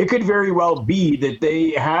there. It could very well be that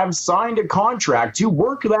they have signed a contract to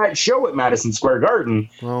work that show at Madison Square Garden,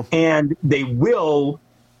 and they will.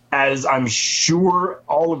 As I'm sure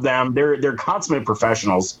all of them, they're consummate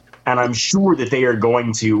professionals, and I'm sure that they are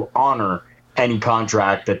going to honor any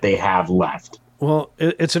contract that they have left. Well,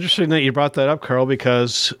 it's interesting that you brought that up, Carl,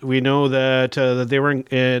 because we know that they were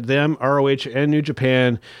in them, ROH, and New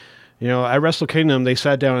Japan. At Wrestle Kingdom, they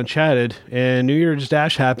sat down and chatted, and New Year's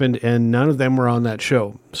Dash happened, and none of them were on that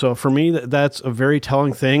show. So for me, that's a very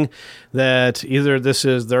telling thing that either this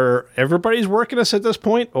is everybody's working us at this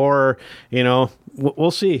point, or,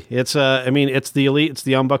 we'll see. It's it's the Elite, it's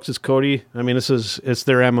the Young Bucks, it's Cody. I mean, it's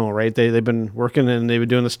their MO, right? They've been working and they've been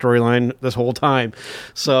doing the storyline this whole time.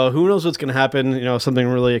 So who knows what's going to happen? Something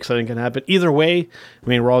really exciting can happen. Either way, I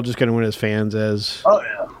mean, we're all just going to win as fans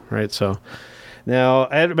right? So. Now,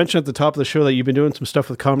 I had mentioned at the top of the show that you've been doing some stuff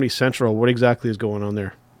with Comedy Central. What exactly is going on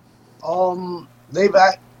there?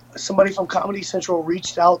 Somebody from Comedy Central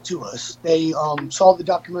reached out to us. They saw the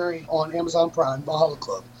documentary on Amazon Prime, Valhalla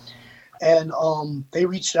Club, and they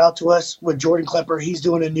reached out to us with Jordan Klepper. He's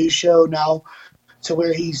doing a new show now, to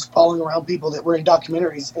where he's following around people that were in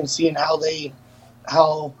documentaries and seeing how the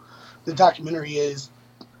documentary is,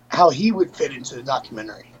 how he would fit into the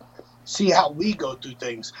documentary. See how we go through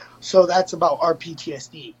things. So that's about our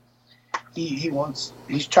PTSD.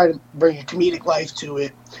 He's trying to bring a comedic life to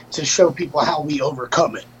it to show people how we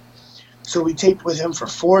overcome it. So we taped with him for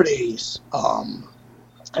 4 days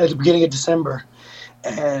at the beginning of December,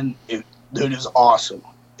 and it was awesome.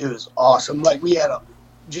 It was awesome. Like, we had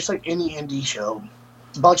just like any indie show,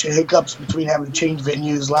 a bunch of hiccups between having to change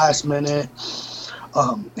venues last minute,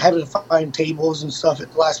 having to find tables and stuff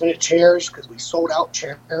at the last minute, chairs, because we sold out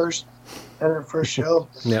chairs at our first show.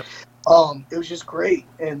 Yep. It was just great.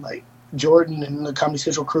 And like Jordan and the Comedy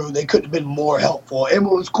Central crew, they couldn't have been more helpful. And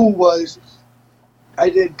what was cool was I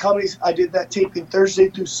did that taping Thursday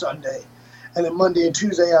through Sunday. And then Monday and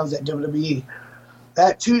Tuesday I was at WWE.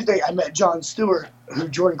 That Tuesday I met Jon Stewart, who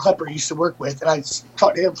Jordan Klepper used to work with, and I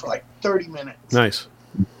talked to him for like 30 minutes. Nice.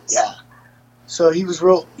 Yeah. So he's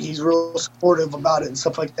real supportive about it and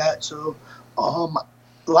stuff like that. So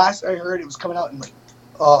last I heard, it was coming out in like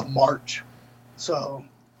March. So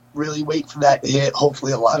really wait for that to hit.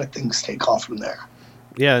 Hopefully a lot of things take off from there.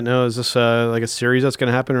 Yeah, no, is this like a series that's going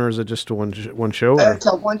to happen, or is it just one show? It's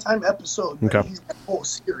a one-time episode. But okay. He's got a whole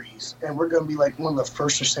series, and we're going to be like one of the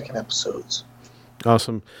first or second episodes.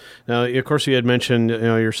 Awesome. Now, of course, you had mentioned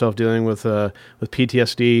yourself dealing with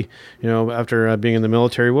PTSD. After being in the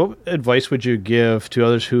military, what advice would you give to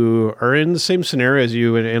others who are in the same scenario as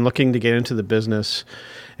you and looking to get into the business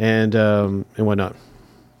and whatnot?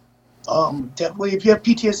 Definitely, if you have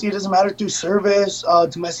PTSD, it doesn't matter through service,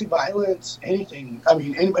 domestic violence, anything. I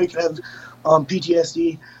mean, anybody can have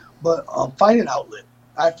PTSD, but find an outlet.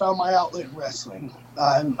 I found my outlet in wrestling.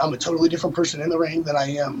 I'm a totally different person in the ring than I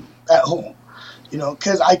am at home.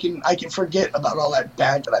 Because I can forget about all that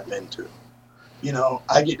bad that I've been through.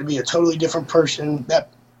 I get to be a totally different person that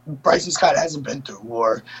Bryson Scott hasn't been through,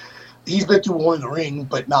 or he's been through war in the ring,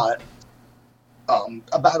 but not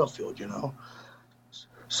a battlefield.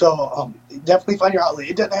 So definitely find your outlet.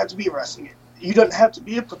 It doesn't have to be wrestling. You don't have to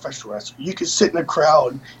be a professional wrestler. You could sit in a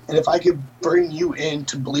crowd, and if I could bring you in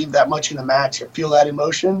to believe that much in a match or feel that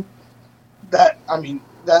emotion,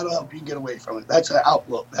 that'll help you get away from it. That's an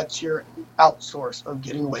outlook. That's your outsource of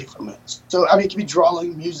getting away from it. So, it can be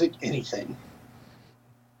drawing, music, anything.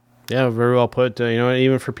 Yeah, very well put.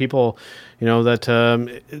 Even for people, that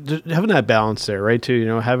having that balance there, right? Too,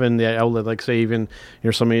 having the outlet, like say, even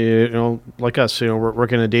somebody, like us, we're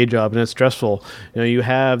working a day job and it's stressful. You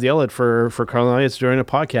have the outlet for Carl and I. It's during a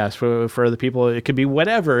podcast for other people. It could be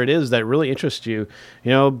whatever it is that really interests you.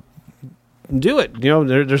 Do it.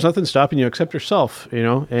 There's nothing stopping you except yourself.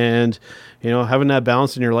 And having that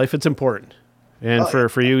balance in your life, it's important. And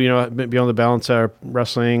for you, being able to balance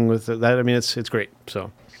wrestling with that, I mean, it's great.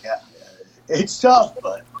 So. It's tough,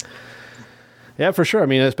 but yeah, for sure. I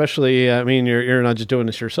mean, especially, you're not just doing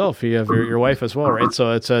this yourself. You have your wife as well, right?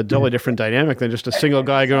 So it's a totally different dynamic than just a single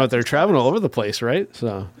guy going out there traveling all over the place, right?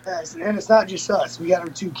 So. Yes, and it's not just us. We got our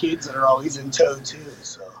 2 kids that are always in tow too.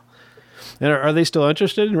 So. And are they still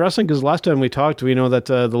interested in wrestling? Because last time we talked, we know that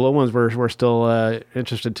the little ones were still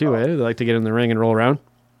interested too. They like to get in the ring and roll around.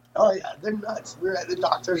 Oh, yeah, they're nuts. We were at the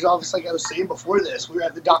doctor's office, like I was saying before this. We were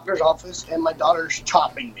at the doctor's office, and my daughter's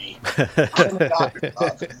chopping me in the doctor's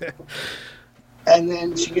office. And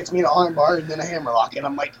then she gets me an arm bar and then a hammerlock. And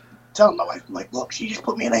I'm like, telling my wife, look, she just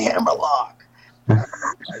put me in a hammerlock.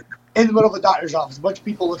 In the middle of the doctor's office, a bunch of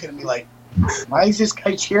people looking at me like, why is this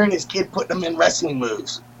guy cheering his kid putting him in wrestling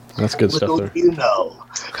moves? That's good stuff there. You know.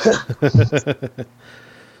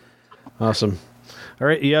 Awesome. All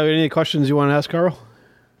right, you have any questions you want to ask, Carl?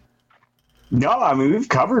 No, I mean, we've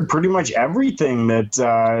covered pretty much everything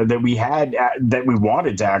that we had that we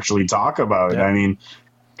wanted to actually talk about. Yeah. I mean,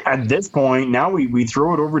 at this point, now we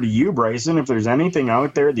throw it over to you, Bryson. If there's anything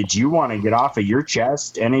out there that you want to get off of your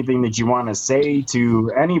chest, anything that you want to say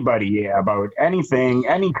to anybody about anything,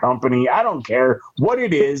 any company, I don't care what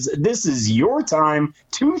it is. This is your time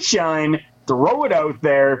to shine. Throw it out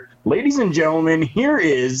there. Ladies and gentlemen, here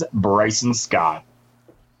is Bryson Scott.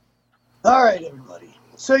 All right, everybody.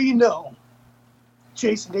 So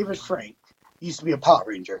Jason David Frank used to be a Power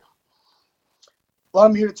Ranger. Well,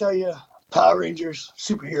 I'm here to tell you, Power Rangers,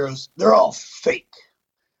 superheroes, they're all fake.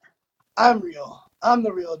 I'm real. I'm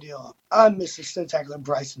the real deal. I'm Mr. Studtacular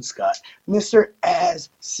Bryson Scott, Mr. As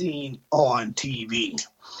Seen on TV.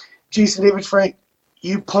 Jason David Frank,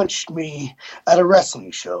 you punched me at a wrestling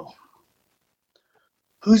show.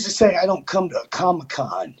 Who's to say I don't come to a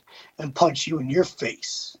Comic-Con and punch you in your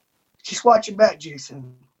face? Just watch it back,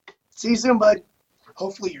 Jason. See you soon, bud.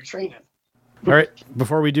 Hopefully you're training. All right.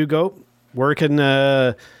 Before we do go, where can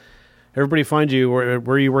everybody find you? Where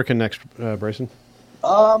are you working next, Bryson?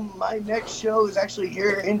 My next show is actually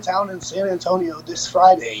here in town in San Antonio this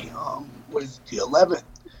Friday. What is it, the 11th?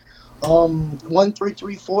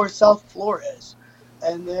 1334 South Flores.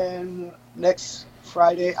 And then next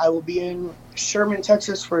Friday I will be in Sherman,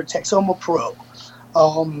 Texas for Texoma Pro.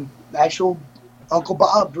 Actual Uncle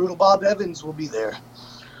Bob, Brutal Bob Evans will be there.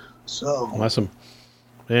 So awesome.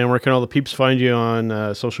 And where can all the peeps find you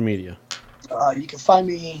on social media? You can find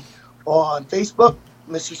me on Facebook,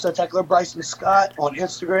 Mr. Studtacular Bryson Scott, on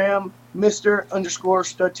Instagram,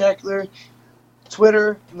 Mr._Studtacular,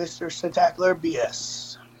 Twitter, Mr. Studtacular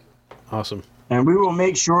BS. Awesome. And we will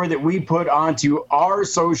make sure that we put onto our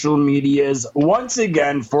social medias, once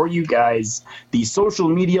again, for you guys, the social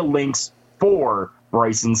media links for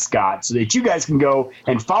Bryson Scott, so that you guys can go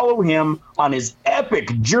and follow him on his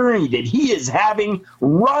epic journey that he is having,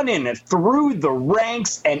 running through the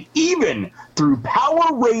ranks and even through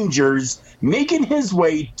Power Rangers, making his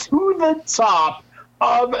way to the top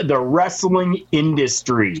of the wrestling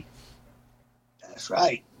industry. That's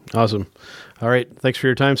right. Awesome. All right. Thanks for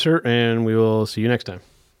your time, sir, and we will see you next time.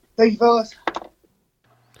 Thank you, fellas.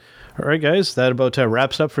 All right, guys, that about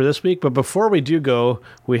wraps up for this week. But before we do go,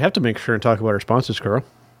 we have to make sure and talk about our sponsors, Carl.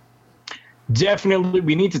 Definitely,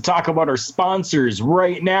 we need to talk about our sponsors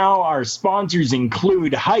right now. Our sponsors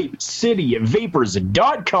include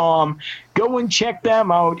HypecityVapors.com. Go and check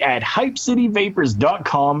them out at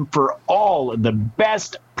HypecityVapors.com for all the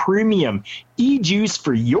best premium e-juice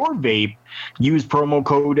for your vape. Use promo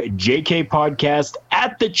code JKPodcast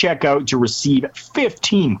at the checkout to receive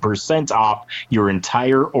 15% off your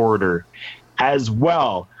entire order. As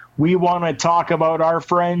well, we want to talk about our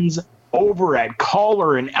friends over at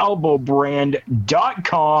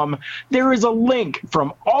collarandelbowbrand.com. There is a link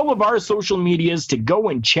from all of our social medias to go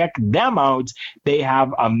and check them out. They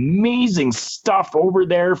have amazing stuff over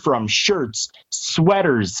there, from shirts,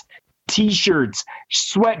 sweaters, t-shirts,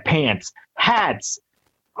 sweatpants, hats,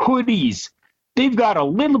 hoodies. They've got a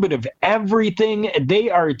little bit of everything. They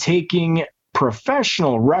are taking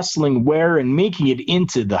professional wrestling wear and making it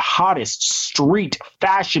into the hottest street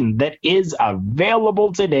fashion that is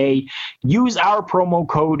available today. Use our promo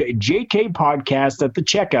code JKPodcast at the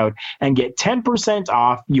checkout and get 10%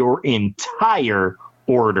 off your entire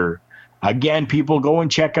order. Again, people go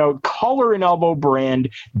and check out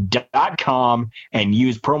collarandelbowbrand.com and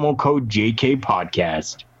use promo code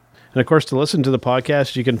JKPodcast. And, of course, to listen to the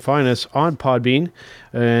podcast, you can find us on Podbean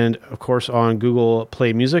and, of course, on Google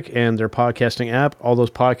Play Music and their podcasting app, all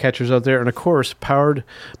those podcatchers out there. And, of course, powered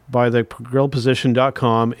by the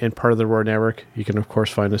grillposition.com and part of the Roar Network. You can, of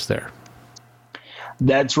course, find us there.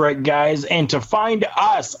 That's right, guys. And to find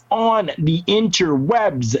us on the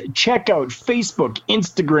interwebs, check out Facebook,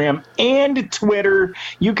 Instagram, and Twitter.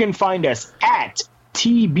 You can find us at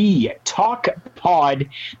TB Talk Pod.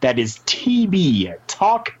 That is TB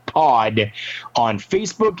Talk Pod on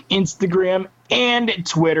Facebook, Instagram, and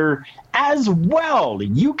Twitter. As well,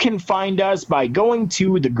 you can find us by going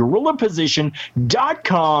to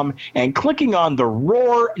thegorillaposition.com and clicking on the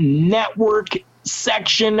Roar Network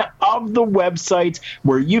section of the website,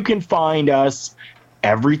 where you can find us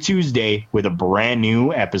every Tuesday with a brand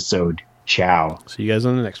new episode. Ciao. See you guys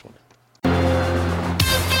on the next one.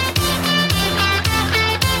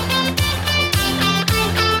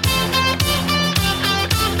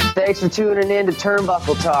 Thanks for tuning in to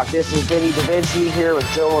Turnbuckle Talk. This is Vinny Da Vinci here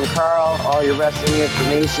with Joe and Carl. All your wrestling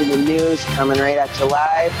information and news coming right at you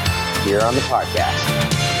live here on the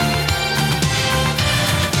podcast.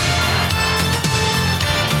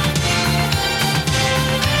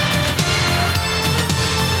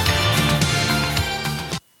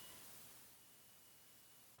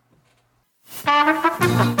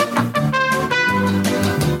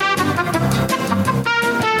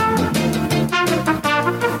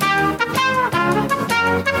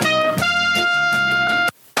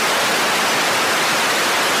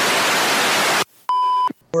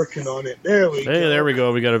 Working on it. There we go. Hey, there we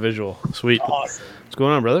go. We got a visual. Sweet. Awesome. What's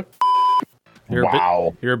going on, brother? You're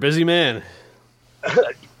a busy man.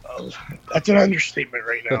 That's an understatement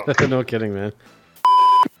right now. No kidding, man.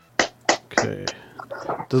 Okay.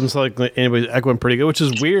 Doesn't sound like anybody's echoing pretty good, which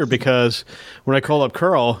is weird because when I called up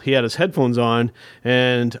Carl, he had his headphones on,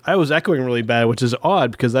 and I was echoing really bad, which is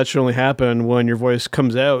odd because that should only happen when your voice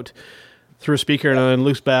comes out through a speaker and then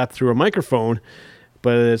loops back through a microphone.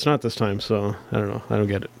 But it's not this time, so I don't know. I don't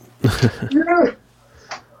get it.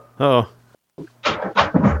 Oh.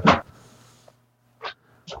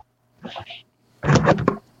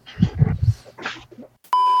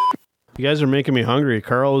 You guys are making me hungry.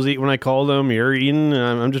 Carl was eating when I called him. You're eating.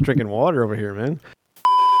 And I'm just drinking water over here, man.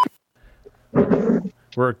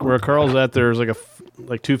 Where Carl's at, there's like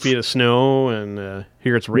 2 feet of snow, and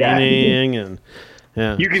here it's raining, and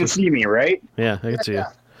yeah. You can see me, right? Yeah, I can see you.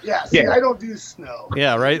 Yeah, see, I don't do snow.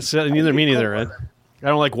 Yeah, right? So, me neither, right? I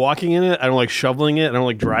don't like walking in it. I don't like shoveling it. I don't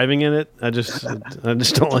like driving in it. I just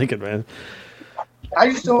don't like it, man. I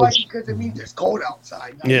just don't like it because it means it's cold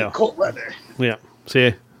outside. Yeah. Cold weather. Yeah.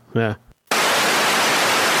 See? Yeah.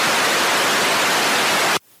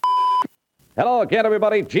 Hello again,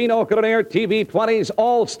 everybody. Gene Okerlund here, TV20's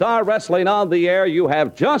All-Star Wrestling on the air. You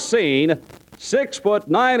have just seen 6 foot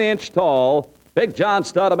 9 inch tall Big John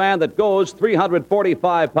Studd, a man that goes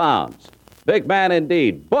 345 pounds. Big man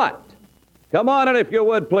indeed. But, come on in if you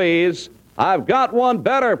would, please. I've got one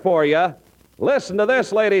better for you. Listen to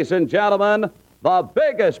this, ladies and gentlemen. The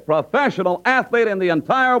biggest professional athlete in the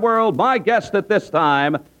entire world, my guest at this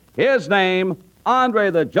time, his name, Andre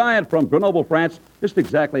the Giant from Grenoble, France. Just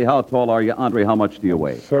exactly how tall are you, Andre? How much do you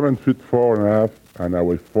weigh? 7 feet 4.5, and I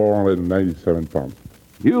weigh 497 pounds.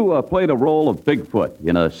 You played a role of Bigfoot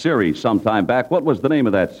in a series some time back. What was the name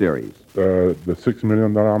of that series? The $6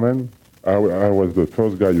 Million Man. I was the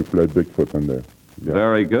first guy who played Bigfoot in there. Yeah.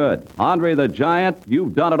 Very good. Andre the Giant,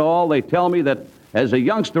 you've done it all. They tell me that as a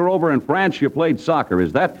youngster over in France, you played soccer.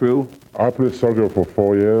 Is that true? I played soccer for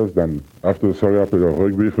 4 years. Then after soccer, I played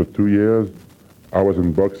rugby for 2 years. I was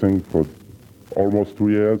in boxing for almost 2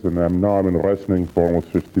 years, and now I'm in wrestling for almost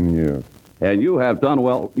 15 years. And you have done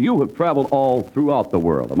well. You have traveled all throughout the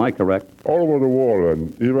world. Am I correct? All over the world.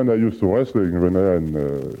 And even I used to wrestling when I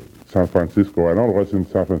in San Francisco. I don't wrestle in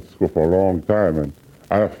San Francisco for a long time. And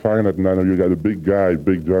I find that now you got a big guy,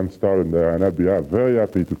 Big John Studd in there. And I'd be very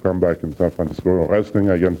happy to come back in San Francisco wrestling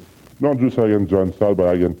against, not just against John Studd,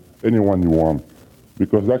 but against anyone you want.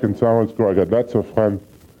 Because back in San Francisco, I got lots of friends.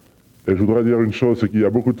 Et je voudrais dire une chose, c'est qu'il y a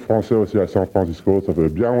beaucoup de Français aussi à San Francisco. Ça fait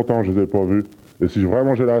bien longtemps que je ne les ai pas vus. Et si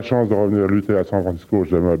vraiment j'ai la chance de revenir lutter à San Francisco,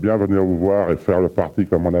 j'aimerais bien venir vous voir et faire le party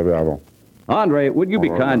comme on avait avant. Andre, would you be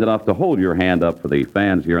kind enough to hold your hand up for the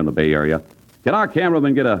fans here in the Bay Area? Can our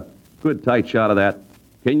cameraman get a good tight shot of that?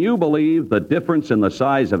 Can you believe the difference in the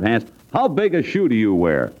size of hands? How big a shoe do you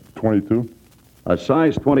wear? 22. A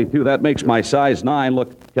size 22. That makes my size 9.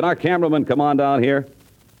 Look, can our cameraman come on down here?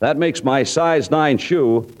 That makes my size 9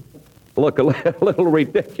 shoe look a little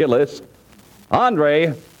ridiculous.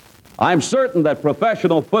 Andre, I'm certain that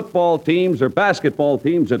professional football teams or basketball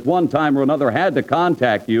teams at one time or another had to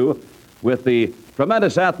contact you with the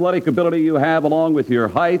tremendous athletic ability you have, along with your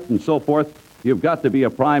height and so forth. You've got to be a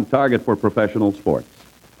prime target for professional sports.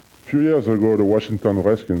 A few years ago, the Washington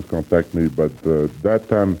Redskins contacted me, but that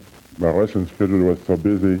time my wrestling schedule was so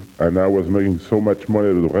busy, and I was making so much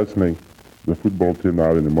money with wrestling. The football team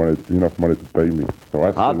now enough money to pay me. So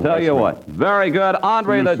I'll tell you what. Very good.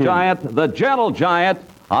 Andre the Giant, the gentle giant,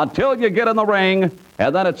 until you get in the ring,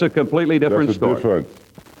 and then it's a completely different story. Difference.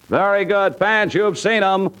 Very good. Fans, you've seen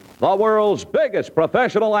him. The world's biggest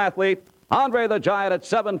professional athlete, Andre the Giant at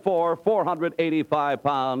 7'4", 485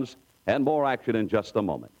 pounds, and more action in just a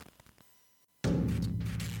moment.